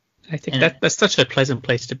Ratatouille. I think that's such a pleasant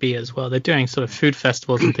place to be as well. They're doing sort of food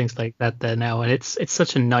festivals and things like that there now, and it's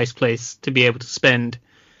such a nice place to be able to spend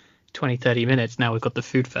 20-30 minutes. Now we've got the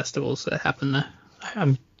food festivals that happen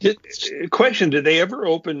there. Question, did they ever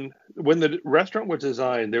open, when the restaurant was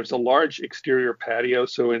designed, there was a large exterior patio,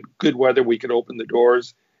 so in good weather we could open the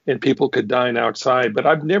doors and people could dine outside, but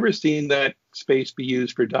I've never seen that space be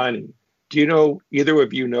used for dining. Do you know, either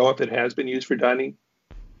of you know if it has been used for dining?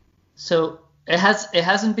 So it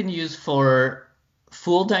hasn't been used for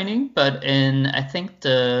full dining, but in I think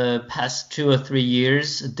the past 2 or 3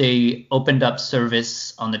 years, they opened up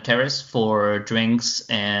service on the terrace for drinks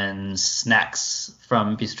and snacks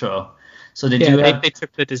from bistro. So they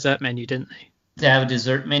took the dessert menu, didn't they? They have a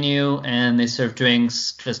dessert menu, and they serve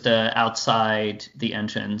drinks just outside the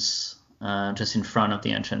entrance, just in front of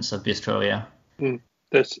the entrance of bistro. Yeah,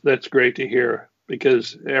 that's great to hear,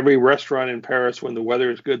 because every restaurant in Paris, when the weather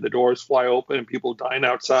is good, the doors fly open and people dine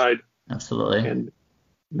outside. Absolutely. And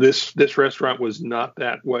this restaurant was not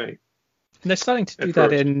that way. And they're starting to do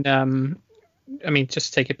that in.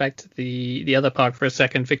 Just take it back to the other park for a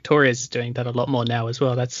second. Victoria's doing that a lot more now as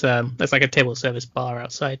well. That's like a table service bar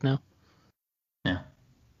outside now. Yeah,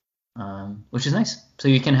 which is nice. So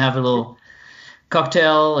you can have a little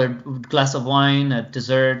cocktail or glass of wine, a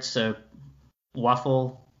dessert, a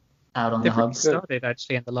waffle out on the hub. They've started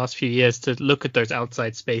actually in the last few years to look at those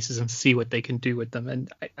outside spaces and see what they can do with them.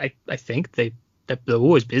 And I think they're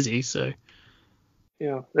always busy. So.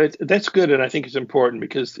 Yeah, that's good, and I think it's important,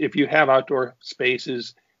 because if you have outdoor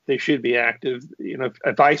spaces, they should be active.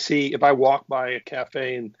 If I walk by a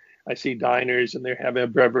cafe and I see diners and they're having a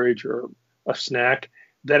beverage or a snack,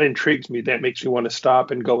 that intrigues me. That makes me want to stop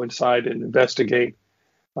and go inside and investigate.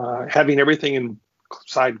 Having everything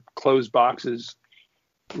inside closed boxes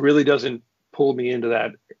really doesn't pull me into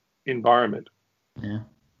that environment. Yeah.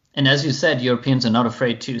 And as you said, Europeans are not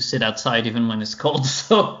afraid to sit outside even when it's cold,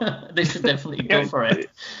 so they should definitely go for it.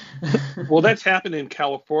 Well, that's happened in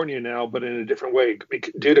California now, but in a different way.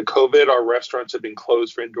 Due to COVID, our restaurants have been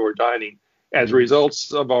closed for indoor dining. As a result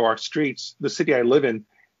of our streets, the city I live in,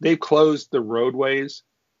 they've closed the roadways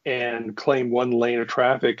and claimed one lane of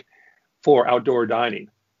traffic for outdoor dining.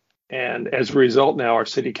 And as a result, now our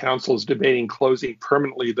city council is debating closing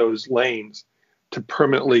permanently those lanes to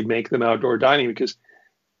permanently make them outdoor dining, because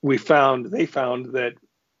they found that,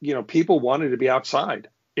 people wanted to be outside.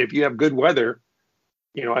 If you have good weather,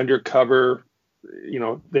 under cover,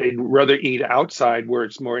 they'd rather eat outside where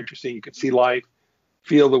it's more interesting. You can see life,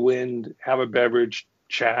 feel the wind, have a beverage,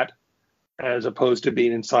 chat, as opposed to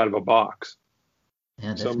being inside of a box.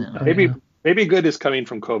 Yeah, definitely. So maybe good is coming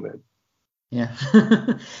from COVID. Yeah.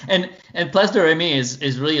 and Place de Remy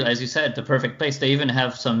is really, as you said, the perfect place. They even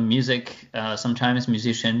have some music, sometimes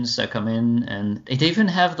musicians that come in, and they even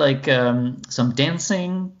have like some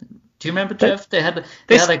dancing. Do you remember, Jeff? They had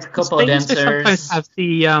like a couple of dancers. They sometimes have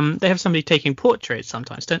they have somebody taking portraits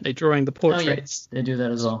sometimes, don't they? Drawing the portraits. Oh, yeah. They do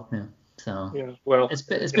that as well. Yeah. So yeah, well, it's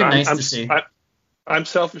been nice to see. I'm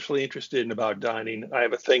selfishly interested in about dining. I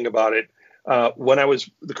have a thing about it. When I was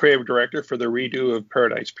the creative director for the redo of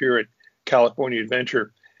Paradise Pier at California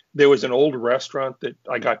Adventure, there was an old restaurant that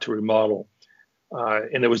I got to remodel,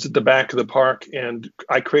 and it was at the back of the park, and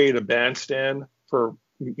I created a bandstand for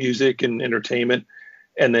music and entertainment,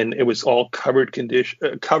 and then it was all covered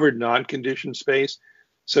non-conditioned space,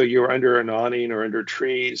 so you were under an awning or under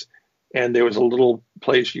trees, and there was a little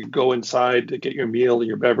place you could go inside to get your meal and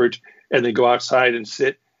your beverage, and then go outside and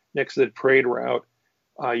sit next to the parade route.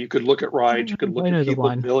 You could look at rides, you could look at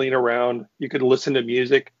people milling around, you could listen to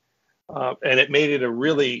music, and it made it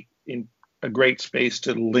a great space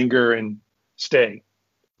to linger and stay.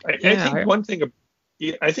 I think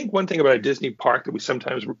one thing about a Disney park that we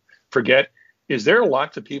sometimes forget is there are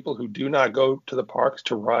lots of people who do not go to the parks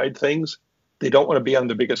to ride things. They don't want to be on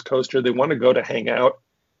the biggest coaster. They want to go to hang out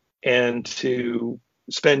and to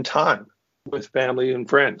spend time with family and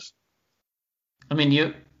friends. I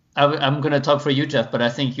mean, I'm going to talk for you, Jeff, but I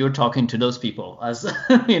think you're talking to those people as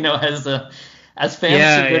fans who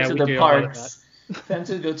go to the parks. Fans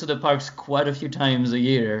who go to the parks quite a few times a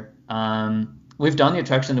year. We've done the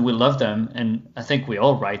attraction and we love them, and I think we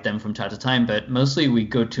all ride them from time to time, but mostly we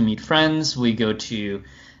go to meet friends, we go to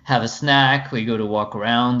have a snack, we go to walk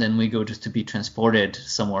around, and we go just to be transported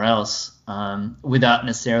somewhere else without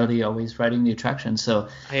necessarily always riding the attraction. So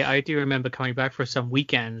I do remember coming back for some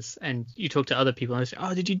weekends, and you talk to other people and they say,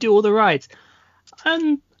 "Oh, did you do all the rides?"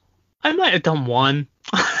 And I might have done one.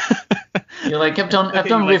 You're like, I've done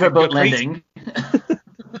Riverboat Landing.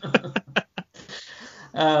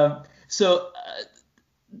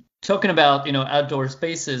 Talking about outdoor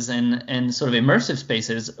spaces and sort of immersive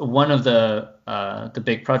spaces, one of the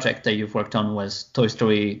big projects that you've worked on was Toy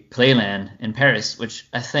Story Playland in Paris, which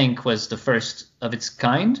I think was the first of its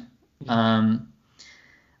kind.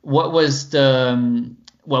 What was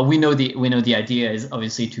we know the idea is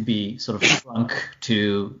obviously to be sort of shrunk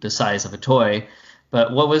to the size of a toy,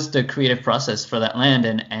 but what was the creative process for that land,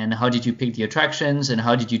 and how did you pick the attractions, and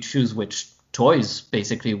how did you choose which toys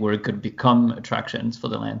basically were going to become attractions for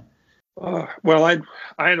the land? Well,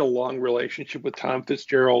 I had a long relationship with Tom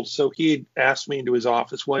Fitzgerald, so he had asked me into his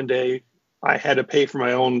office one day. I had to pay for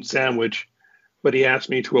my own sandwich, but he asked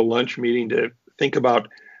me to a lunch meeting to think about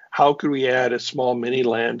how could we add a small mini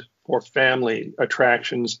land for family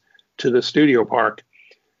attractions to the studio park.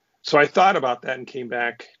 So I thought about that and came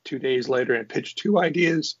back 2 days later and pitched two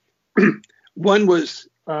ideas. One was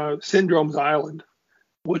Syndrome's Island,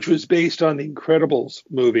 which was based on the Incredibles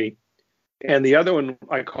movie. And the other one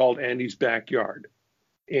I called Andy's Backyard.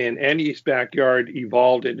 And Andy's Backyard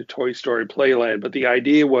evolved into Toy Story Playland. But the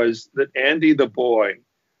idea was that Andy the boy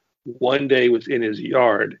one day was in his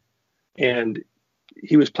yard and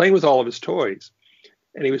he was playing with all of his toys.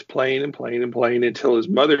 And he was playing and playing and playing until his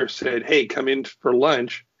mother said, "Hey, come in for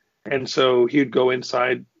lunch." And so he'd go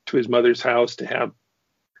inside to his mother's house to have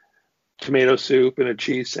tomato soup and a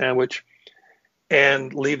cheese sandwich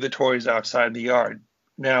and leave the toys outside the yard.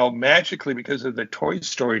 Now, magically, because of the Toy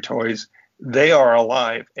Story toys, they are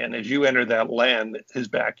alive. And as you enter that land, his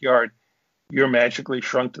backyard, you're magically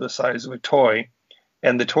shrunk to the size of a toy.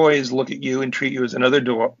 And the toys look at you and treat you as another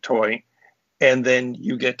toy. And then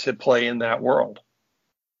you get to play in that world.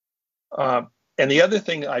 And the other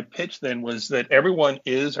thing I pitched then was that everyone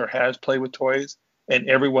is or has played with toys, and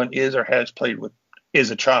everyone is or has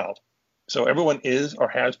is a child. So everyone is or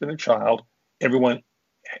has been a child. Everyone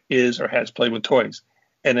is or has played with toys.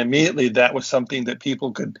 And immediately that was something that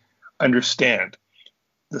people could understand.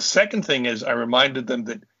 The second thing is I reminded them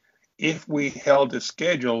that if we held a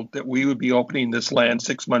schedule, that we would be opening this land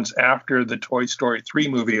 6 months after the Toy Story 3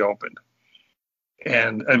 movie opened.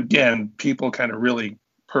 And again, people kind of really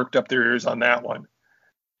perked up their ears on that one.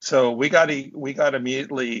 So we got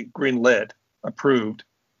immediately greenlit, approved.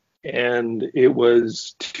 And it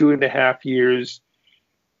was 2.5 years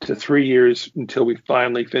to 3 years until we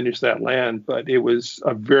finally finished that land. But it was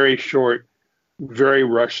a very short, very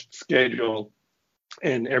rushed schedule,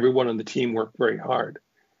 and everyone on the team worked very hard.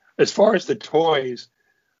 As far as the toys,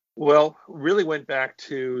 well, really went back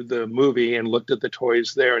to the movie and looked at the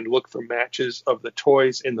toys there and looked for matches of the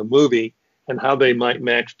toys in the movie and how they might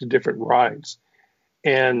match to different rides.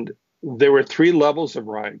 And there were 3 levels of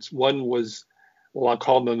rides. One was, well, I'll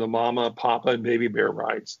call them the Mama, Papa, and Baby Bear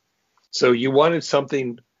rides. So you wanted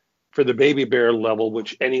something for the Baby Bear level,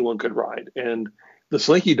 which anyone could ride. And the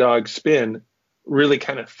Slinky Dog Spin really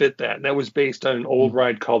kind of fit that. And that was based on an old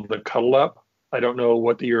ride called the Cuddle Up. I don't know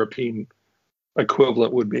what the European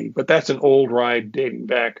equivalent would be, but that's an old ride dating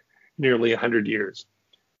back nearly 100 years.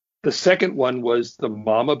 The second one was the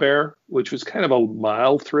Mama Bear, which was kind of a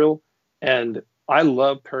mild thrill. And I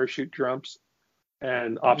love parachute jumps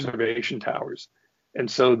and observation towers. And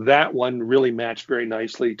so that one really matched very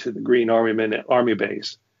nicely to the Green Army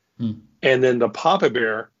Base. And then the Papa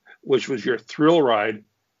Bear, which was your thrill ride,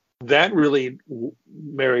 that really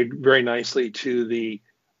married very nicely to the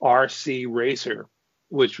RC Racer,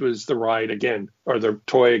 which was the ride again, or the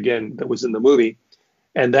toy again that was in the movie.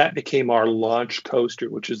 And that became our launch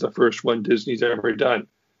coaster, which is the first one Disney's ever done.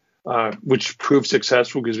 which proved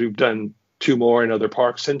successful because we've done 2 more in other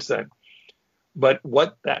parks since then. But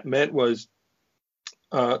what that meant was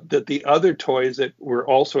that the other toys that were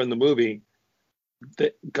also in the movie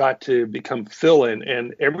that got to become fill-in,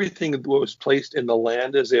 and everything was placed in the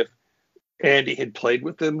land as if Andy had played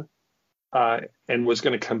with them and was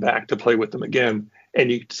going to come back to play with them again.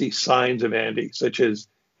 And you could see signs of Andy, such as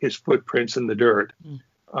his footprints in the dirt.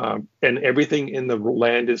 And everything in the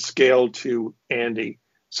land is scaled to Andy.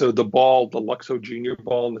 So the ball, the Luxo Junior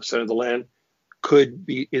ball in the center of the land,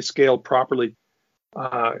 is scaled properly.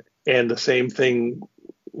 And the same thing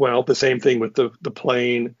with the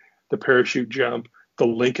plane, the parachute jump, the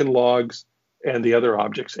Lincoln Logs, and the other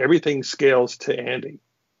objects. Everything scales to Andy.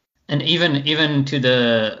 And even to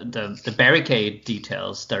the barricade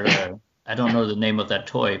details, there are, I don't know the name of that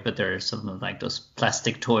toy, but there are something like those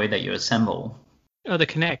plastic toy that you assemble. Oh, the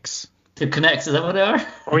Connects. The Connects, is that what they are?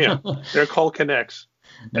 Oh, yeah. They're called Connects.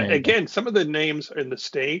 There Again, some of the names in the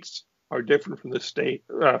States are different from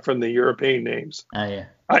the European names. Yeah.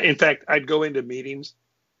 In fact, I'd go into meetings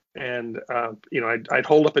and, I'd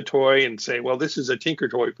hold up a toy and say, well, this is a Tinker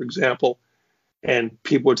toy, for example. And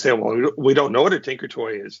people would say, well, we don't know what a Tinker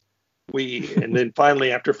toy is. And then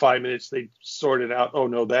finally, after 5 minutes, they sorted out, oh,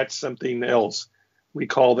 no, that's something else. We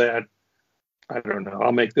call that, I don't know,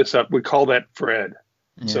 I'll make this up. We call that Fred.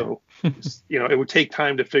 Yeah. So, it would take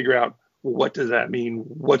time to figure out, well, what does that mean?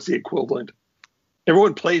 What's the equivalent?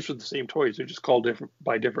 Everyone plays with the same toys. They're just called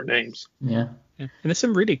by different names. Yeah. And there's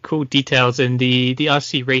some really cool details in the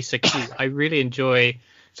RC Racer Q. I really enjoy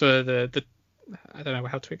sort of the I don't know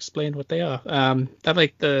how to explain what they are. They're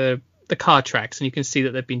like the car tracks, and you can see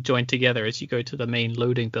that they've been joined together as you go to the main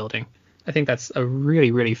loading building. I think that's a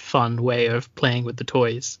really, really fun way of playing with the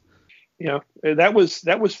toys. Yeah, that was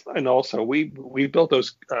fun. Also, we built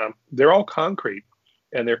those. They're all concrete,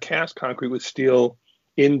 and they're cast concrete with steel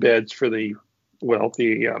embeds for the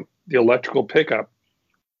electrical pickup.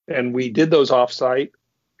 And we did those off-site,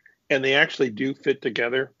 and they actually do fit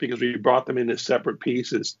together because we brought them into separate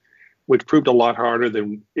pieces, which proved a lot harder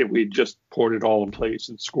than if we just poured it all in place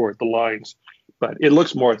and scored the lines. But it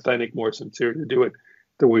looks more authentic, more sincere to do it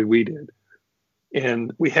the way we did.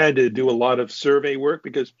 And we had to do a lot of survey work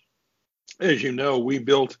because, as you know, we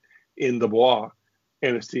built in the Bois,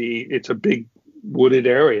 and it's a big wooded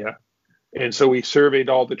area. And so we surveyed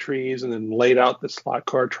all the trees and then laid out the slot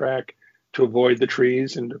car track to avoid the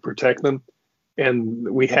trees and to protect them. And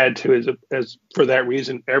we had to, as for that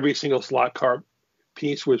reason, every single slot car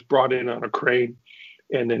piece was brought in on a crane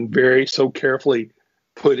and then very so carefully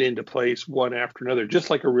put into place one after another, just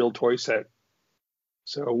like a real toy set.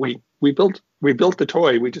 So we built the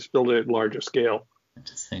toy, we just built it at larger scale.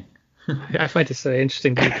 Interesting. I find it so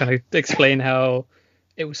interesting to kind of explain how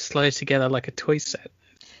it was slotted together like a toy set.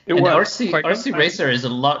 RC Racer is a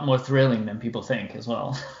lot more thrilling than people think as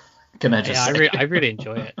well. Can I just say? I really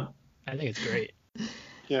enjoy it. I think it's great.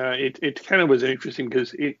 Yeah, it kind of was interesting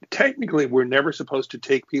because technically we're never supposed to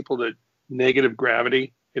take people to negative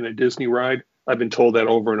gravity in a Disney ride. I've been told that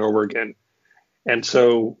over and over again. And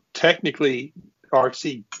so technically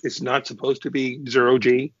RC is not supposed to be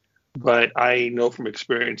 0G, but I know from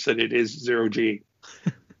experience that it is 0G,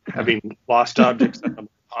 having lost objects in my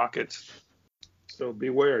pockets. So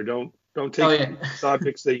beware, don't take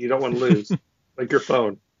objects that you don't want to lose, like your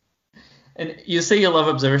phone. And you say you love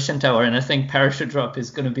Observation Tower, and I think Parachute Drop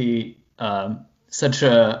is going to be such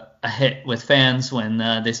a hit with fans when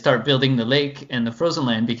they start building the lake and the Frozen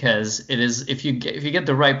Land, because it is, if you get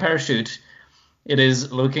the right parachute, it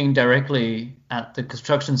is looking directly at the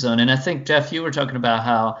construction zone. And I think, Jeff, you were talking about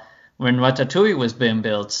how when Ratatouille was being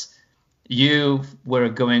built, you were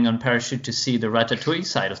going on parachute to see the Ratatouille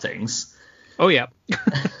side of things. Oh, yeah.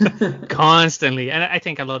 Constantly. And I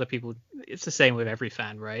think a lot of people, it's the same with every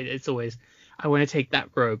fan, right? It's always, I want to take that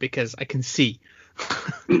row because I can see.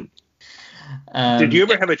 Did you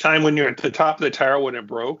ever have a time when you're at the top of the tower when it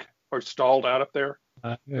broke or stalled out up there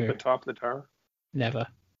at the top of the tower? Never.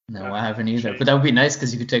 No, I haven't either. But that would be nice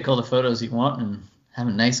because you could take all the photos you want and have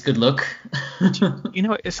a nice, good look. You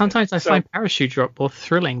know, sometimes I find Parachute Drop more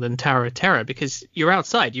thrilling than Tower of Terror because you're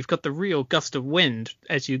outside. You've got the real gust of wind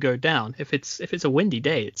as you go down. If it's a windy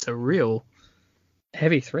day, it's a real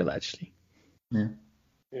heavy thrill, actually.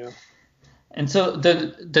 Yeah. And so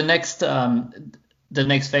the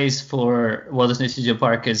next phase for Walt Disney Studio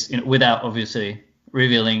Park is, without obviously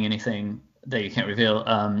revealing anything that you can't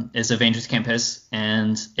reveal, is Avengers Campus,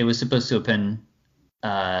 and it was supposed to open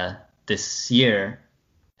this year,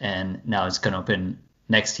 and now it's going to open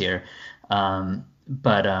next year.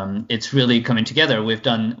 But it's really coming together. We've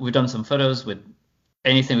done some photos with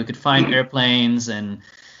anything we could find, airplanes and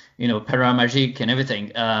Perra Magique and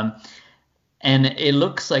everything. And it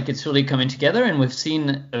looks like it's really coming together. And we've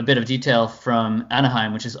seen a bit of detail from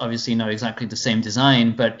Anaheim, which is obviously not exactly the same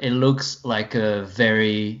design, but it looks like a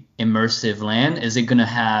very immersive land. Is it going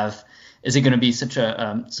to be such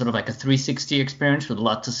a sort of like a 360 experience with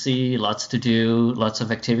lots to see, lots to do, lots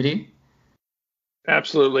of activity?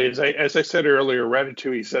 Absolutely. As I said earlier,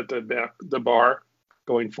 Ratatouille set the bar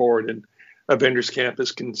going forward, and Avengers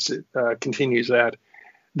Campus continues that.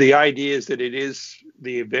 The idea is that it is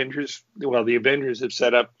the Avengers. Well, the Avengers have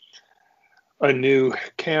set up a new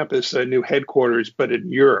campus, a new headquarters, but in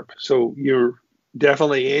Europe. So you're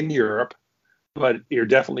definitely in Europe, but you're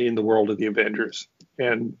definitely in the world of the Avengers.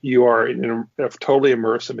 And you are in a totally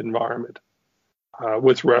immersive environment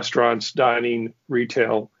with restaurants, dining,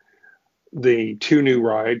 retail, the 2 new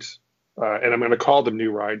rides. And I'm going to call them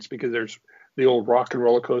new rides because there's the old Rock and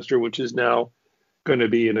Roller Coaster, which is now going to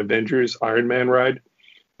be an Avengers Iron Man ride.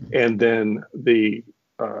 And then the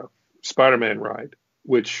Spider-Man ride,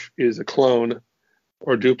 which is a clone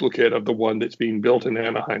or duplicate of the one that's being built in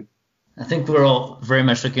Anaheim. I think we're all very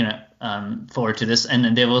much looking forward to this. And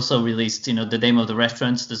then they've also released, the name of the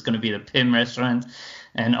restaurants. There's going to be the Pym restaurant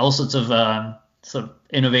and all sorts of sort of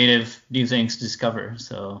innovative new things to discover.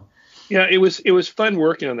 So yeah, it was fun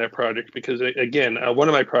working on that project because, again, one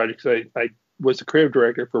of my projects, I was the creative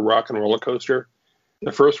director for Rock and Roller Coaster.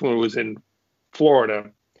 The first one was in Florida,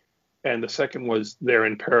 and the second was there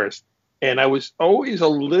in Paris. And I was always a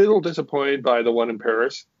little disappointed by the one in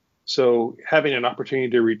Paris. So having an opportunity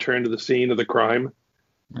to return to the scene of the crime,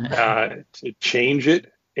 to change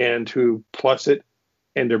it and to plus it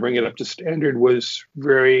and to bring it up to standard was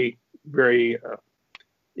very, very,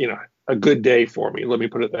 a good day for me. Let me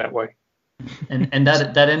put it that way. And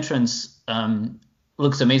that entrance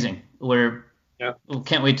looks amazing. We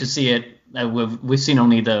can't wait to see it. We've seen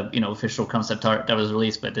only the official concept art that was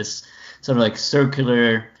released, but this sort of like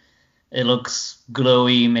circular, it looks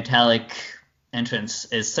glowy, metallic entrance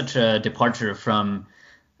is such a departure from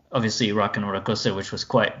obviously Rock and Roller Coaster, which was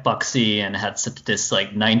quite boxy and had this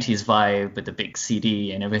like 90s vibe with the big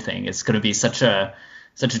CD and everything. It's going to be such a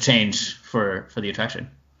change for the attraction.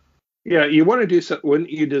 Yeah, you want to do when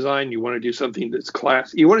you design, you want to do something that's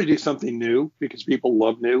classic. You want to do something new because people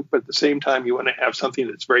love new, but at the same time, you want to have something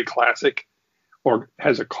that's very classic or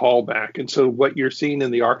has a callback. And so what you're seeing in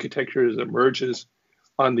the architecture as it emerges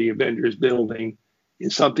on the Avengers building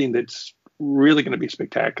is something that's really going to be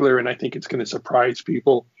spectacular, and I think it's going to surprise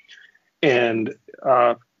people. And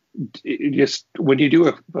just when you do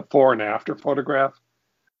a before and after photograph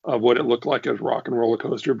of what it looked like as Rock and Roller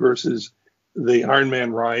Coaster versus the Iron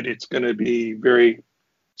Man ride, it's going to be very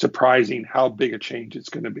surprising how big a change it's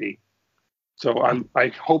going to be. So I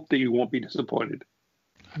hope that you won't be disappointed.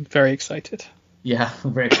 I'm very excited. Yeah,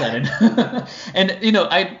 I'm very excited. And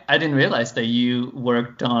I didn't realize that you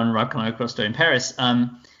worked on Rock and Roller Coaster in Paris.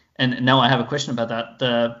 And now I have a question about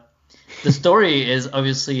that. The story is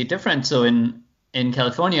obviously different. So in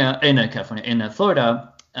Florida,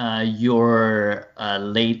 you're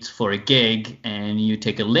late for a gig and you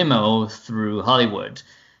take a limo through Hollywood.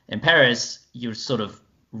 In Paris, you're sort of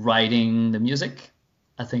writing the music.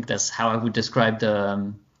 I think that's how I would describe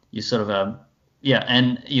and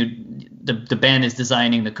the band is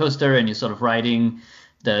designing the coaster and you're sort of writing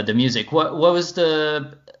the music. What was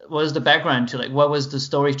the background to, like, what was the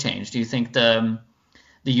story change? Do you think the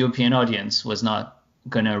European audience was not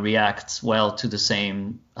going to react well to the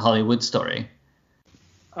same Hollywood story?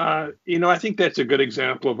 I think that's a good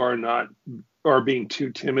example of our being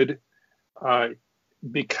too timid,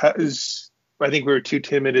 because I think we were too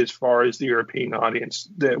timid as far as the European audience,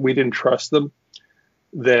 that we didn't trust them.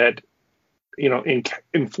 That,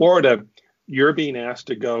 in Florida, you're being asked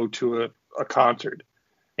to go to a concert,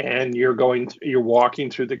 and you're walking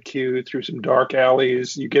through the queue, through some dark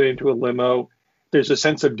alleys, you get into a limo. There's a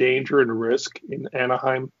sense of danger and risk in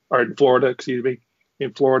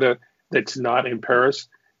Florida that's not in Paris.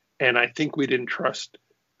 And I think we didn't trust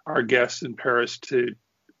our guests in Paris to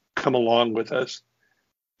come along with us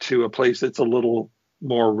to a place that's a little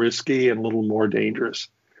more risky and a little more dangerous.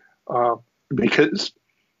 Because,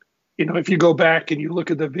 if you go back and you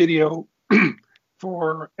look at the video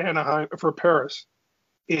for Paris,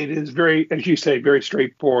 it is very, as you say, very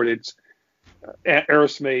straightforward. It's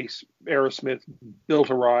Aerosmith built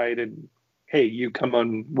a ride and, hey, you come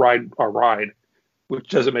on ride our ride, which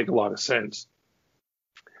doesn't make a lot of sense.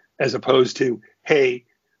 As opposed to, hey,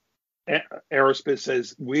 Aerosmith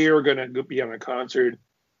says we're going to be on a concert,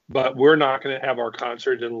 but we're not going to have our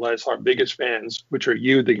concert unless our biggest fans, which are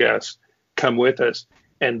you, the guests, come with us.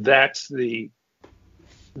 And that's the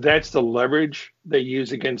leverage they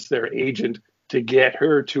use against their agent to get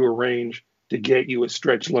her to arrange to get you a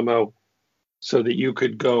stretch limo so that you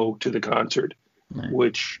could go to the concert, Right.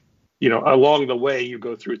 which, along the way you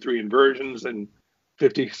go through 3 inversions and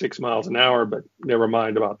 56 miles an hour, but never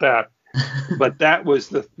mind about that. But that was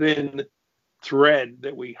the thin thread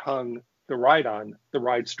that we hung the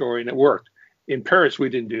ride story, and it worked. In Paris, we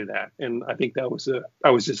didn't do that, and I think I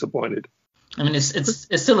was disappointed. I mean,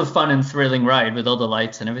 it's still a fun and thrilling ride with all the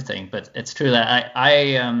lights and everything, but it's true that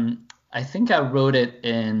I think I rode it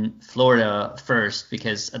in Florida first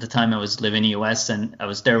because at the time I was living in the US and I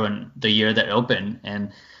was there when the year that it opened,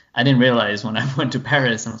 and I didn't realize when I went to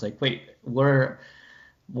Paris and I was like, wait, where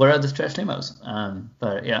are the stretch limos?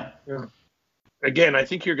 But yeah. Again, I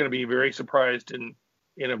think you're going to be very surprised and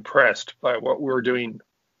impressed by what we're doing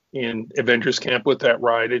in Avengers Camp with that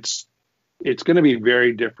ride. It's going to be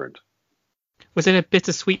very different. Was it a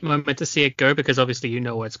bittersweet moment to see it go? Because obviously you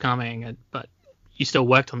know what's coming, but you still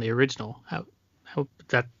worked on the original. How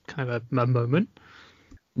that kind of a moment?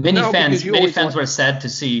 Many fans were sad to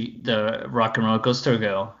see the Rock and Roller Coaster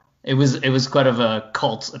go. It was quite of a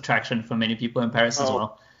cult attraction for many people in Paris as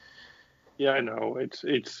well. Yeah, I know.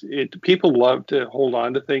 It's people love to hold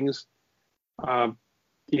on to things. Well,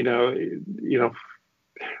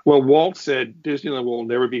 Walt said Disneyland will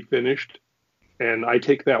never be finished, and I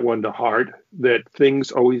take that one to heart. That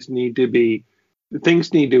things need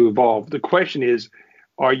to evolve. The question is,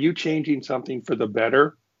 are you changing something for the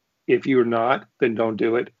better? If you're not, then don't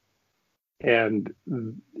do it. And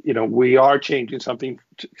we are changing something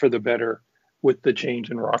for the better with the change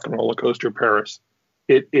in Rock and Roller Coaster Paris.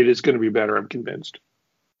 It is going to be better, I'm convinced.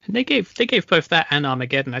 And they gave both that and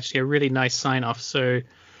Armageddon actually a really nice sign off. So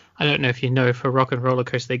I don't know if you know, for Rock and Roller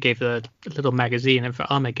Coaster they gave the little magazine, and for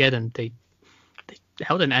Armageddon they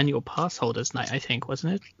held an annual pass holders night, I think,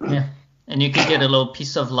 wasn't it? Yeah, and you could get a little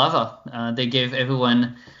piece of lava. They gave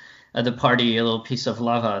everyone at the party a little piece of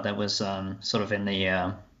lava that was sort of in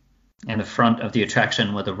the front of the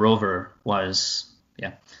attraction where the rover was.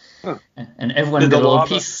 Yeah, and everyone got a little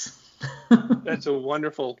piece. That's a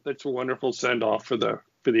wonderful send off for the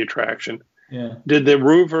attraction. Yeah. Did the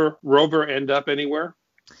rover end up anywhere?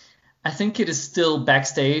 I think it is still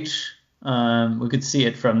backstage. We could see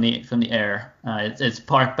it from the air. It's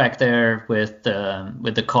parked back there with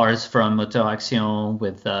the cars from Motor Action,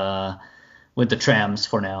 with the trams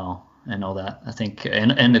for now and all that. I think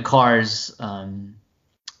and the cars from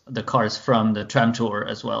the tram tour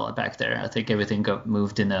as well are back there. I think everything got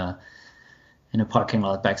moved in a parking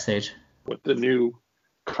lot backstage. With the new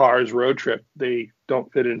Cars road trip, they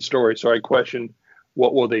don't fit in story, so I question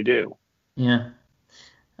what will they do. Yeah.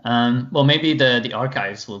 Well, maybe the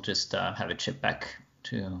archives will just have it shipped back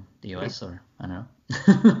to the US, or I don't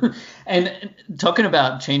know. And talking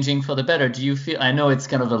about changing for the better, do you feel? I know it's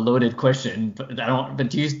kind of a loaded question, but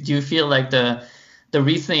do you feel like the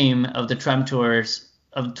retheme of the tram tour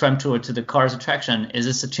to the Cars attraction, is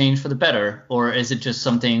this a change for the better, or is it just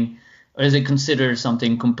something? Or is it considered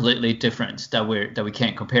something completely different that we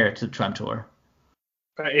can't compare it to the tram tour?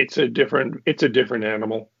 It's a different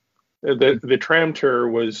animal. The tram tour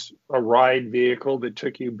was a ride vehicle that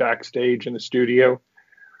took you backstage in the studio,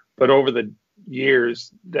 but over the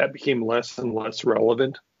years that became less and less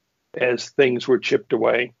relevant as things were chipped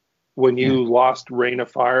away. When you lost Reign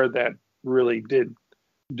of Fire, that really did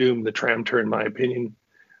doom the tram tour, in my opinion.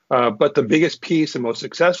 But the biggest piece, the most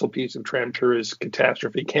successful piece of tram tour is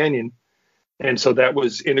Catastrophe Canyon. And so that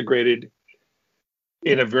was integrated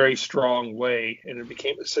in a very strong way, and it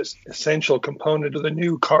became an essential component of the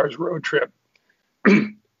new Cars road trip.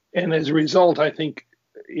 And as a result, I think,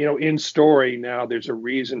 in story now, there's a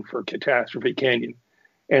reason for Catastrophe Canyon,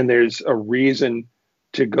 and there's a reason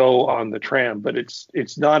to go on the tram, but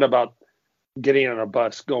it's not about getting on a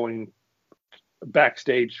bus going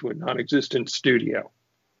backstage to a non-existent studio.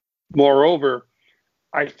 Moreover,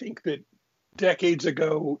 I think that decades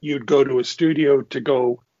ago, you'd go to a studio to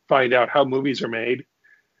go find out how movies are made.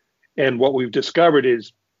 And what we've discovered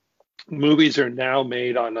is movies are now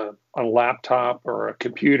made on a laptop or a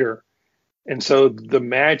computer. And so the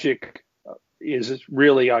magic is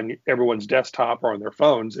really on everyone's desktop or on their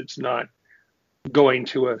phones. It's not going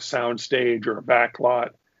to a sound stage or a back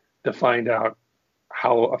lot to find out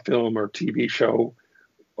how a film or TV show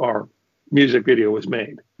or music video was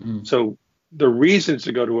made. So the reasons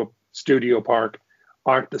to go to a studio park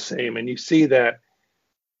aren't the same, and you see that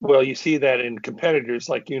in competitors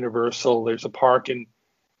like Universal. There's a park in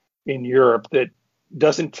Europe that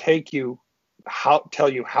doesn't tell you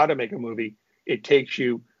how to make a movie. It takes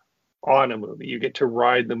you on a movie. You get to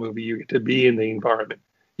ride the movie. You get to be in the environment.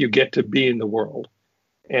 You get to be in the world.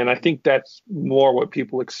 And I think that's more what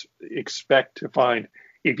people expect to find.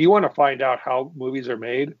 if you want to find out how movies are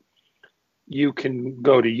made, you can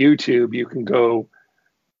go to YouTube. You can go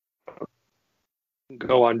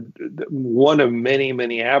on one of many,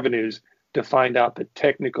 many avenues to find out the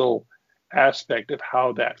technical aspect of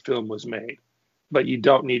how that film was made. But you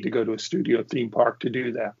don't need to go to a studio theme park to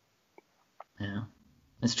do that. Yeah,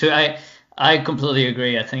 it's true. I completely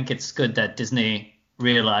agree. I think it's good that Disney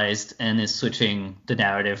realized and is switching the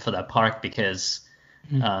narrative for that park because,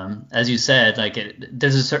 as you said, like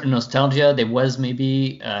there's a certain nostalgia. There was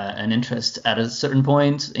maybe an interest at a certain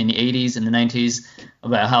point in the 80s and the 90s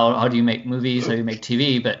about how do you make movies, how do you make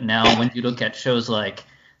TV. But now when you look at shows like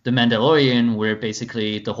The Mandalorian, where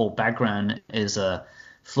basically the whole background is a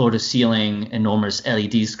floor-to-ceiling enormous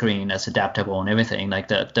LED screen that's adaptable and everything, like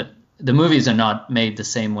the movies are not made the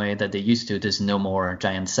same way that they used to. There's no more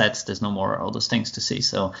giant sets. There's no more all those things to see.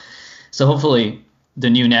 So hopefully the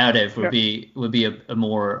new narrative would be a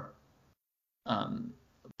more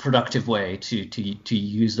productive way to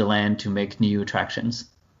use the land to make new attractions.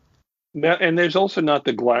 Now, and there's also not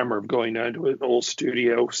the glamour of going down to an old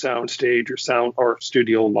studio sound stage or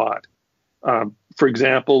studio lot. For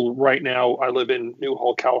example, right now I live in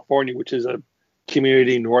Newhall, California, which is a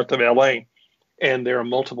community north of LA, and there are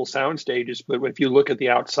multiple sound stages. But if you look at the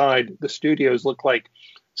outside, the studios look like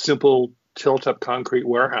simple tilt-up concrete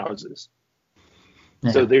warehouses.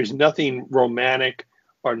 Yeah. So there's nothing romantic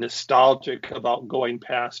or nostalgic about going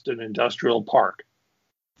past an industrial park.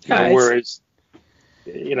 Whereas,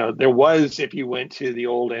 there was, if you went to the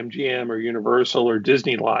old MGM or Universal or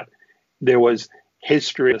Disney lot, there was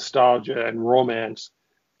history, nostalgia, and romance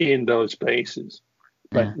in those spaces,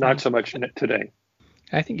 but not so much in it today.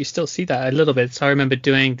 I think you still see that a little bit. So I remember I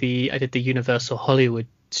did the Universal Hollywood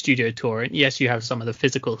studio tour, and yes, you have some of the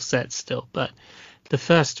physical sets still, but the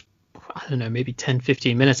first, I don't know, maybe 10,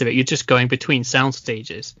 15 minutes of it, you're just going between sound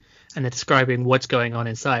stages and they're describing what's going on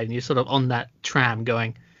inside, and you're sort of on that tram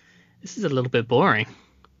going, this is a little bit boring.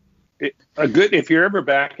 If you're ever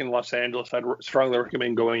back in Los Angeles, I'd strongly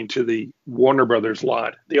recommend going to the Warner Brothers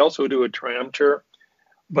lot. They also do a tram tour,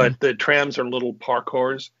 but the trams are little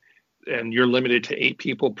parkours, and you're limited to 8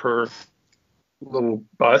 people per little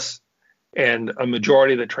bus. And a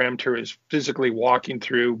majority of the tram tour is physically walking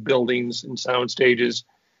through buildings and sound stages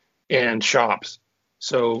and shops.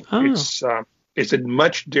 So it's a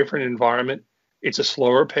much different environment. It's a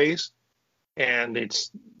slower pace, and it's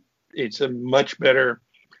a much better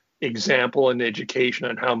example and education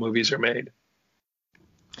on how movies are made.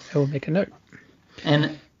 I will make a note.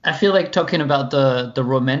 And I feel like talking about the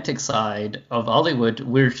romantic side of Hollywood,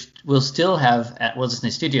 we'll still have at Walt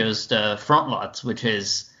Disney Studios the front lots, which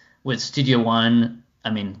is with Studio One.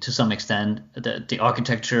 I mean, to some extent, the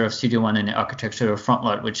architecture of Studio One and the architecture of front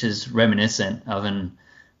lot, which is reminiscent of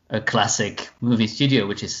a classic movie studio,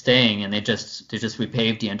 which is staying, and they just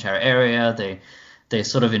repaved the entire area. They're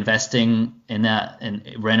sort of investing in that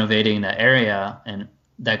and renovating that area, and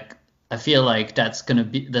that I feel like that's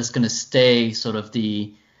gonna stay sort of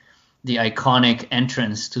the iconic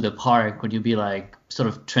entrance to the park. Would you be like sort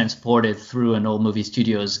of transported through an old movie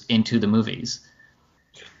studios into the movies?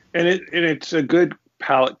 And it's a good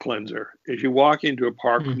palate cleanser. If you walk into a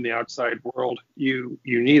park from the outside world, you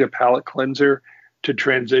need a palate cleanser to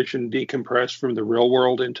transition, decompress from the real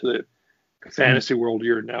world into the fantasy world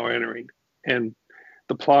you're now entering. And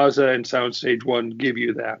the Plaza and Soundstage One give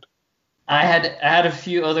you that. I had a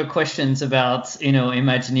few other questions about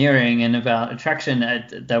Imagineering and about attraction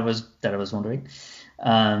that I was wondering.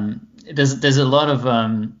 There's a lot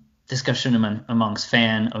of discussion amongst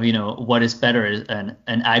fans of what is better, an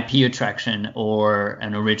IP attraction or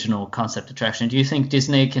an original concept attraction. Do you think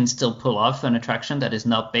Disney can still pull off an attraction that is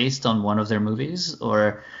not based on one of their movies,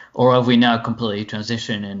 or have we now completely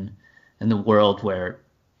transitioned in the world where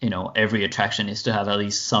every attraction is to have at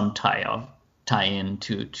least some tie-in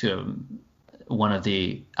to one of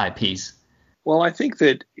the IPs? Well, I think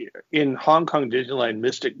that in Hong Kong Disneyland,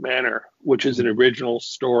 Mystic Manor, which is an original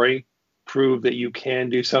story, proved that you can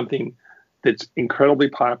do something that's incredibly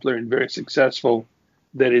popular and very successful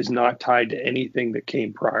that is not tied to anything that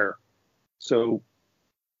came prior. So,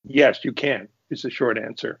 yes, you can, is the short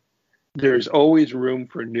answer. There's always room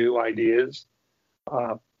for new ideas.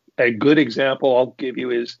 A good example I'll give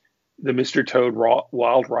you is the Mr. Toad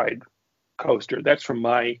Wild Ride coaster. That's from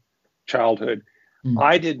my childhood.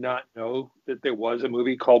 I did not know that there was a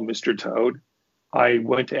movie called Mr. Toad. I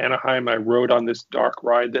went to Anaheim. I rode on this dark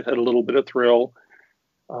ride that had a little bit of thrill.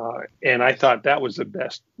 And I thought that was the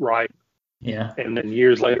best ride. Yeah. And then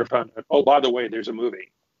years later found out, oh, by the way, there's a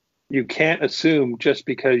movie. You can't assume just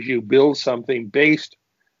because you build something based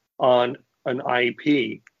on an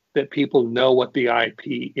IP that people know what the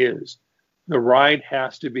IP is. the ride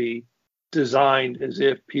has to be designed as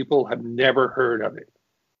if people have never heard of it,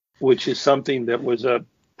 which is something that was a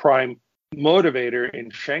prime motivator in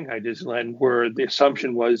Shanghai Disneyland, where the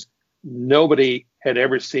assumption was nobody had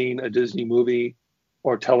ever seen a Disney movie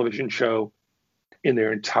or television show in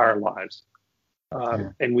their entire lives.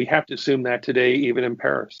 And we have to assume that today, even in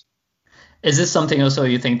Paris. Is this something also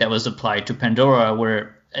you think that was applied to Pandora,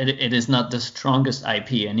 where it is not the strongest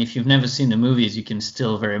IP, and if you've never seen the movies, you can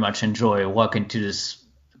still very much enjoy walking to this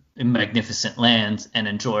magnificent land and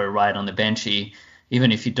enjoy a ride on the Banshee,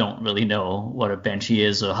 even if you don't really know what a Banshee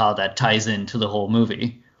is or how that ties into the whole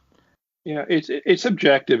movie? Yeah, it's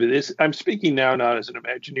subjective. It is. I'm speaking now not as an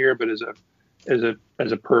Imagineer, but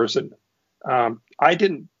as a person. I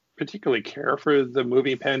didn't particularly care for the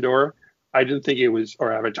movie Pandora. I didn't think it was,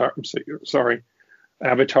 or Avatar. Sorry,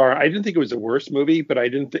 Avatar. I didn't think it was the worst movie, but I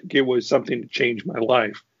didn't think it was something to change my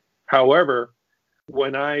life. However,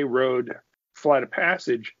 when I rode Flight of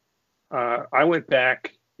Passage, I went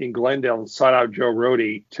back in Glendale and sought out Joe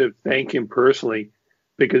Rohde to thank him personally,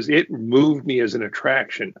 because it moved me as an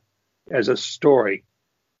attraction, as a story,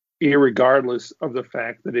 irregardless of the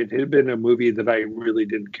fact that it had been a movie that I really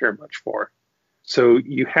didn't care much for. So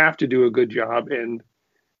you have to do a good job, and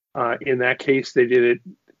in that case, they did it,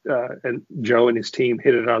 and Joe and his team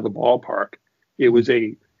hit it out of the ballpark. It was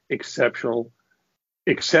a exceptional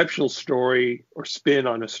story, or spin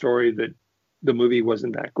on a story that the movie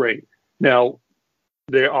wasn't that great. Now,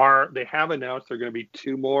 they have announced there are going to be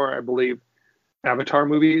 2 more, I believe, Avatar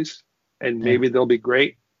movies, and maybe they'll be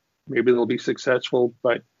great, maybe they'll be successful,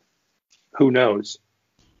 but who knows?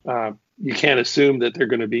 You can't assume that they're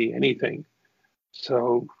going to be anything.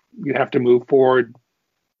 So you have to move forward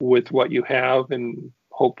with what you have and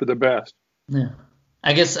hope for the best. Yeah,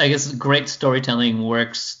 I guess great storytelling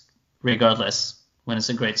works regardless. When it's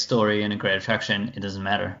a great story and a great attraction, it doesn't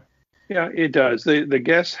matter. Yeah, it does. The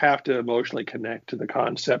guests have to emotionally connect to the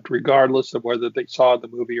concept, regardless of whether they saw the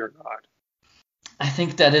movie or not. I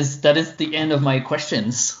think that is the end of my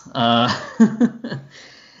questions.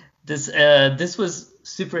 This was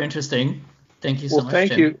super interesting. Thank you so much.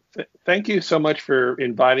 Thank you. Thank you so much for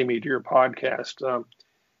inviting me to your podcast.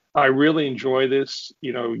 I really enjoy this.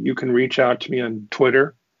 You can reach out to me on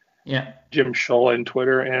Twitter. Yeah. Jim Shull on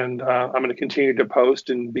Twitter. And I'm going to continue to post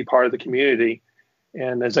and be part of the community.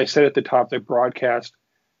 And as I said at the top of the broadcast,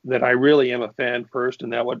 that I really am a fan first,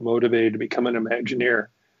 and that what motivated to become an Imagineer.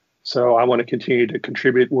 So I want to continue to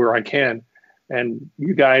contribute where I can. And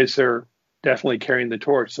you guys are definitely carrying the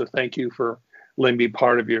torch. So thank you for letting me be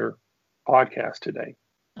part of your podcast today.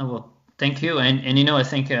 Oh, well, thank you. And I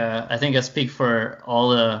think I speak for all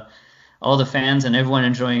the fans and everyone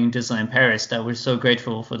enjoying Disneyland Paris, that we're so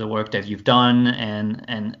grateful for the work that you've done,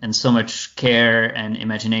 and so much care and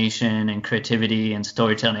imagination and creativity and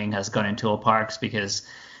storytelling has gone into our parks, because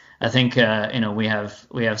I think we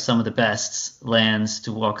have some of the best lands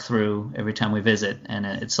to walk through every time we visit, and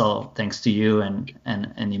it's all thanks to you and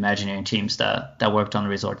the Imagineering teams that worked on the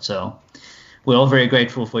resort. So we're all very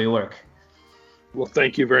grateful for your work. Well,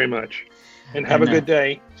 thank you very much, and have a good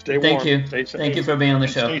day. Stay warm. Thank you. Stay safe. Thank you for being on the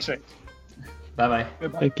show. Stay safe. Bye-bye.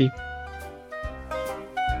 Goodbye. Thank you.